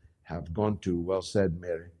billions have gone to. Well said,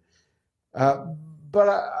 Mary. But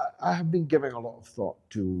I have been giving a lot of thought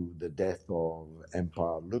to the death of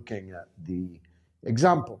empire, looking at the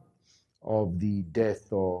example of the death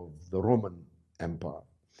of the Roman Empire,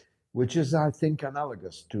 which is, I think,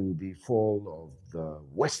 analogous to the fall of the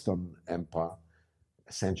Western Empire,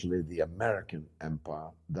 essentially the American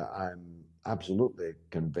Empire, that I'm absolutely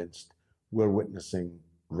convinced we're witnessing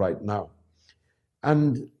right now.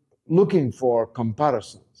 And looking for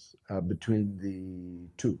comparisons between the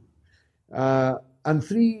two. And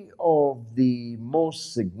three of the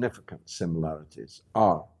most significant similarities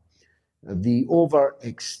are the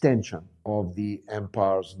overextension of the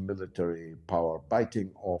empire's military power,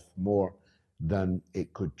 biting off more than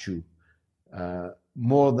it could chew,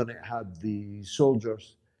 more than it had the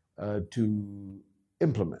soldiers to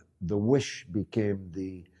implement. The wish became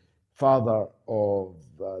the father of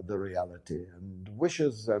the reality, and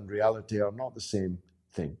wishes and reality are not the same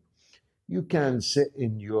thing. You can sit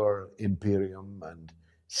in your imperium and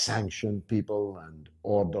sanction people and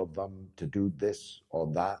order them to do this or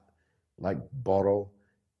that, like Borrell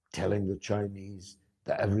telling the Chinese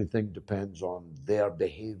that everything depends on their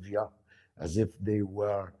behavior, as if they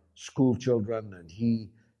were school children and he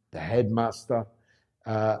the headmaster.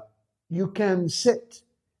 You can sit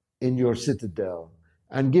in your citadel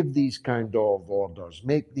and give these kind of orders,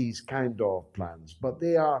 make these kind of plans, but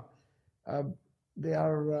they are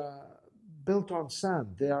built on sand.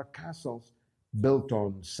 They are castles built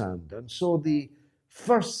on sand. And so the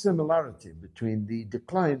first similarity between the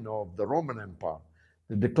decline of the Roman Empire,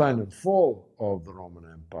 the decline and fall of the Roman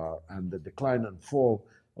Empire, and the decline and fall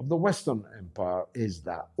of the Western Empire is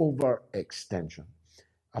that overextension.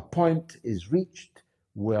 A point is reached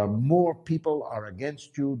where more people are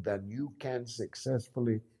against you than you can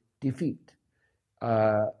successfully defeat,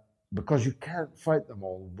 because you can't fight them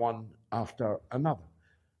all one after another.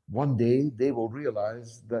 One day they will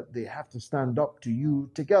realize that they have to stand up to you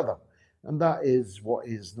together. And that is what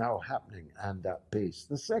is now happening, and at pace.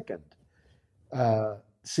 The second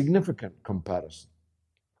significant comparison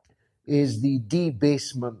is the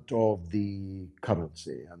debasement of the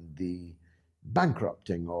currency and the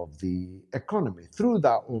bankrupting of the economy through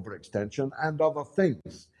that overextension and other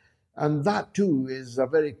things. And that too is a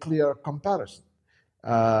very clear comparison.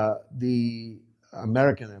 The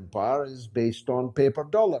American empire is based on paper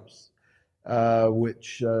dollars,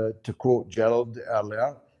 which, to quote Gerald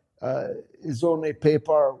earlier, is only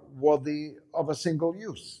paper worthy of a single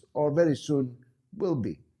use, or very soon will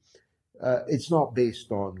be. It's not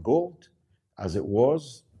based on gold, as it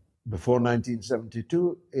was before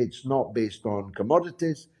 1972. It's not based on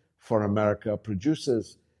commodities, for America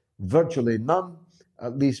produces virtually none,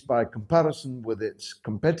 at least by comparison with its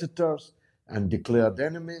competitors and declared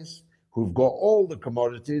enemies. who've got all the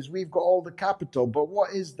commodities, we've got all the capital. But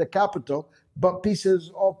what is the capital but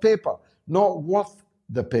pieces of paper, not worth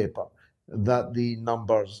the paper that the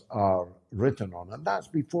numbers are written on? And that's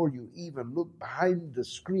before you even look behind the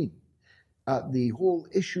screen at the whole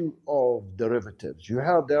issue of derivatives. You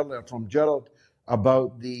heard earlier from Gerald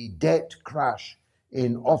about the debt crash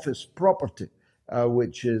in office property,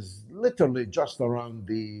 which is literally just around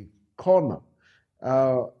the corner.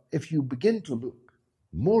 If you begin to look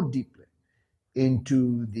more deeply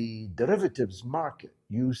into the derivatives market,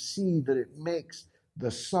 you see that it makes the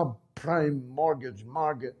subprime mortgage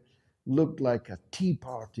market look like a tea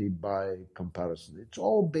party by comparison. It's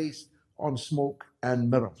all based on smoke and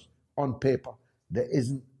mirrors, on paper that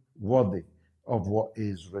isn't worthy of what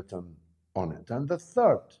is written on it. And the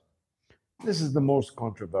third, this is the most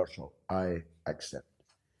controversial, I accept.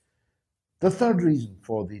 The third reason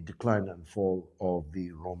for the decline and fall of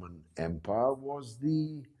the Roman Empire was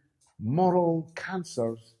the moral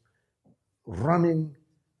cancers running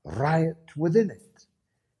riot within it.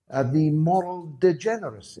 The moral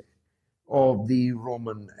degeneracy of the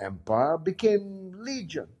Roman Empire became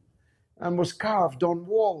legion and was carved on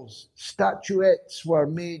walls. Statuettes were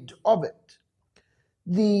made of it.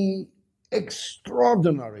 The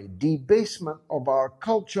extraordinary debasement of our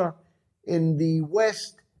culture in the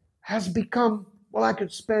West has become, well, I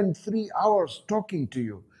could spend 3 hours talking to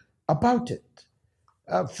you about it.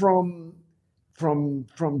 From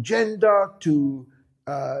gender to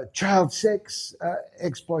child sex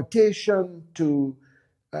exploitation to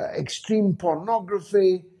extreme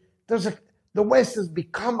pornography. The West has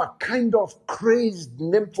become a kind of crazed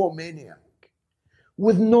nymphomaniac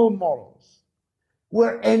with no morals,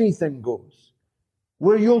 where anything goes,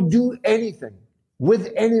 where you'll do anything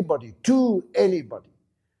with anybody, to anybody.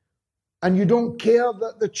 And you don't care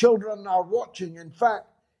that the children are watching. In fact,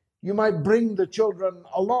 you might bring the children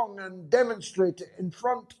along and demonstrate it in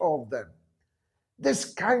front of them.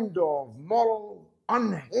 This kind of moral,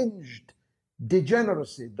 unhinged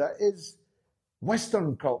degeneracy that is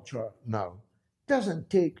Western culture now doesn't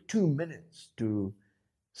take 2 minutes to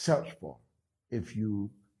search for. If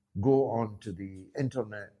you go onto the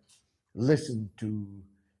internet, listen to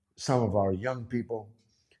some of our young people,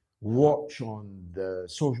 watch on the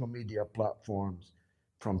social media platforms,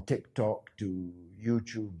 from TikTok to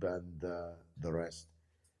YouTube and the rest,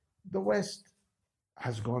 the West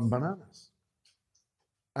has gone bananas.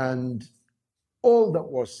 And all that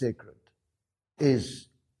was sacred is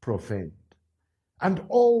profaned. And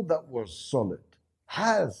all that was solid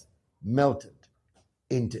has melted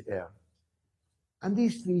into air. And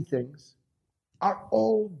these three things are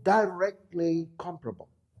all directly comparable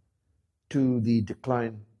to the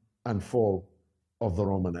decline and fall of the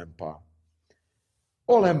Roman Empire.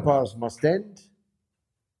 All empires must end,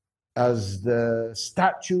 as the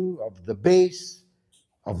statue of the base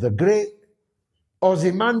of the great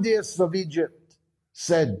Ozymandias of Egypt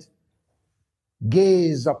said,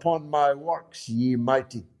 "Gaze upon my works, ye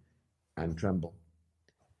mighty, and tremble."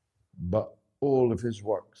 But all of his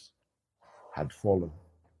works had fallen,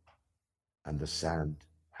 and the sand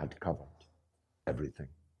had covered everything.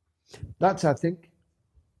 That's, I think,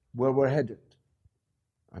 where we're headed,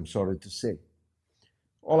 I'm sorry to say.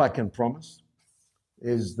 All I can promise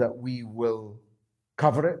is that we will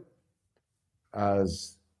cover it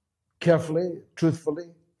as carefully,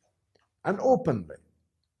 truthfully, and openly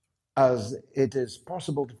as it is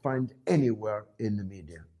possible to find anywhere in the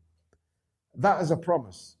media. That is a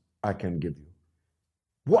promise I can give you.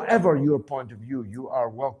 Whatever your point of view, you are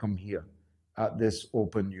welcome here at this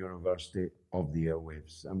Open University of the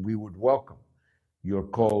Airwaves. And we would welcome your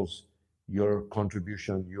calls, your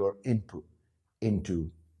contribution, your input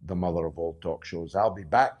into the mother of all talk shows. I'll be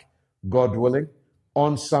back, God willing,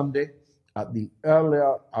 on Sunday at the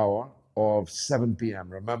earlier hour of 7 p.m.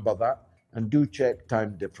 Remember that, and do check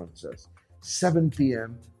time differences. 7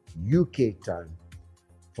 p.m. UK time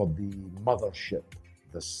for the mothership,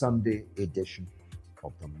 the Sunday edition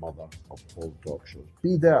of the mother of all talk shows.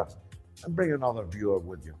 Be there and bring another viewer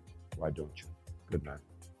with you. Why don't you? Good night.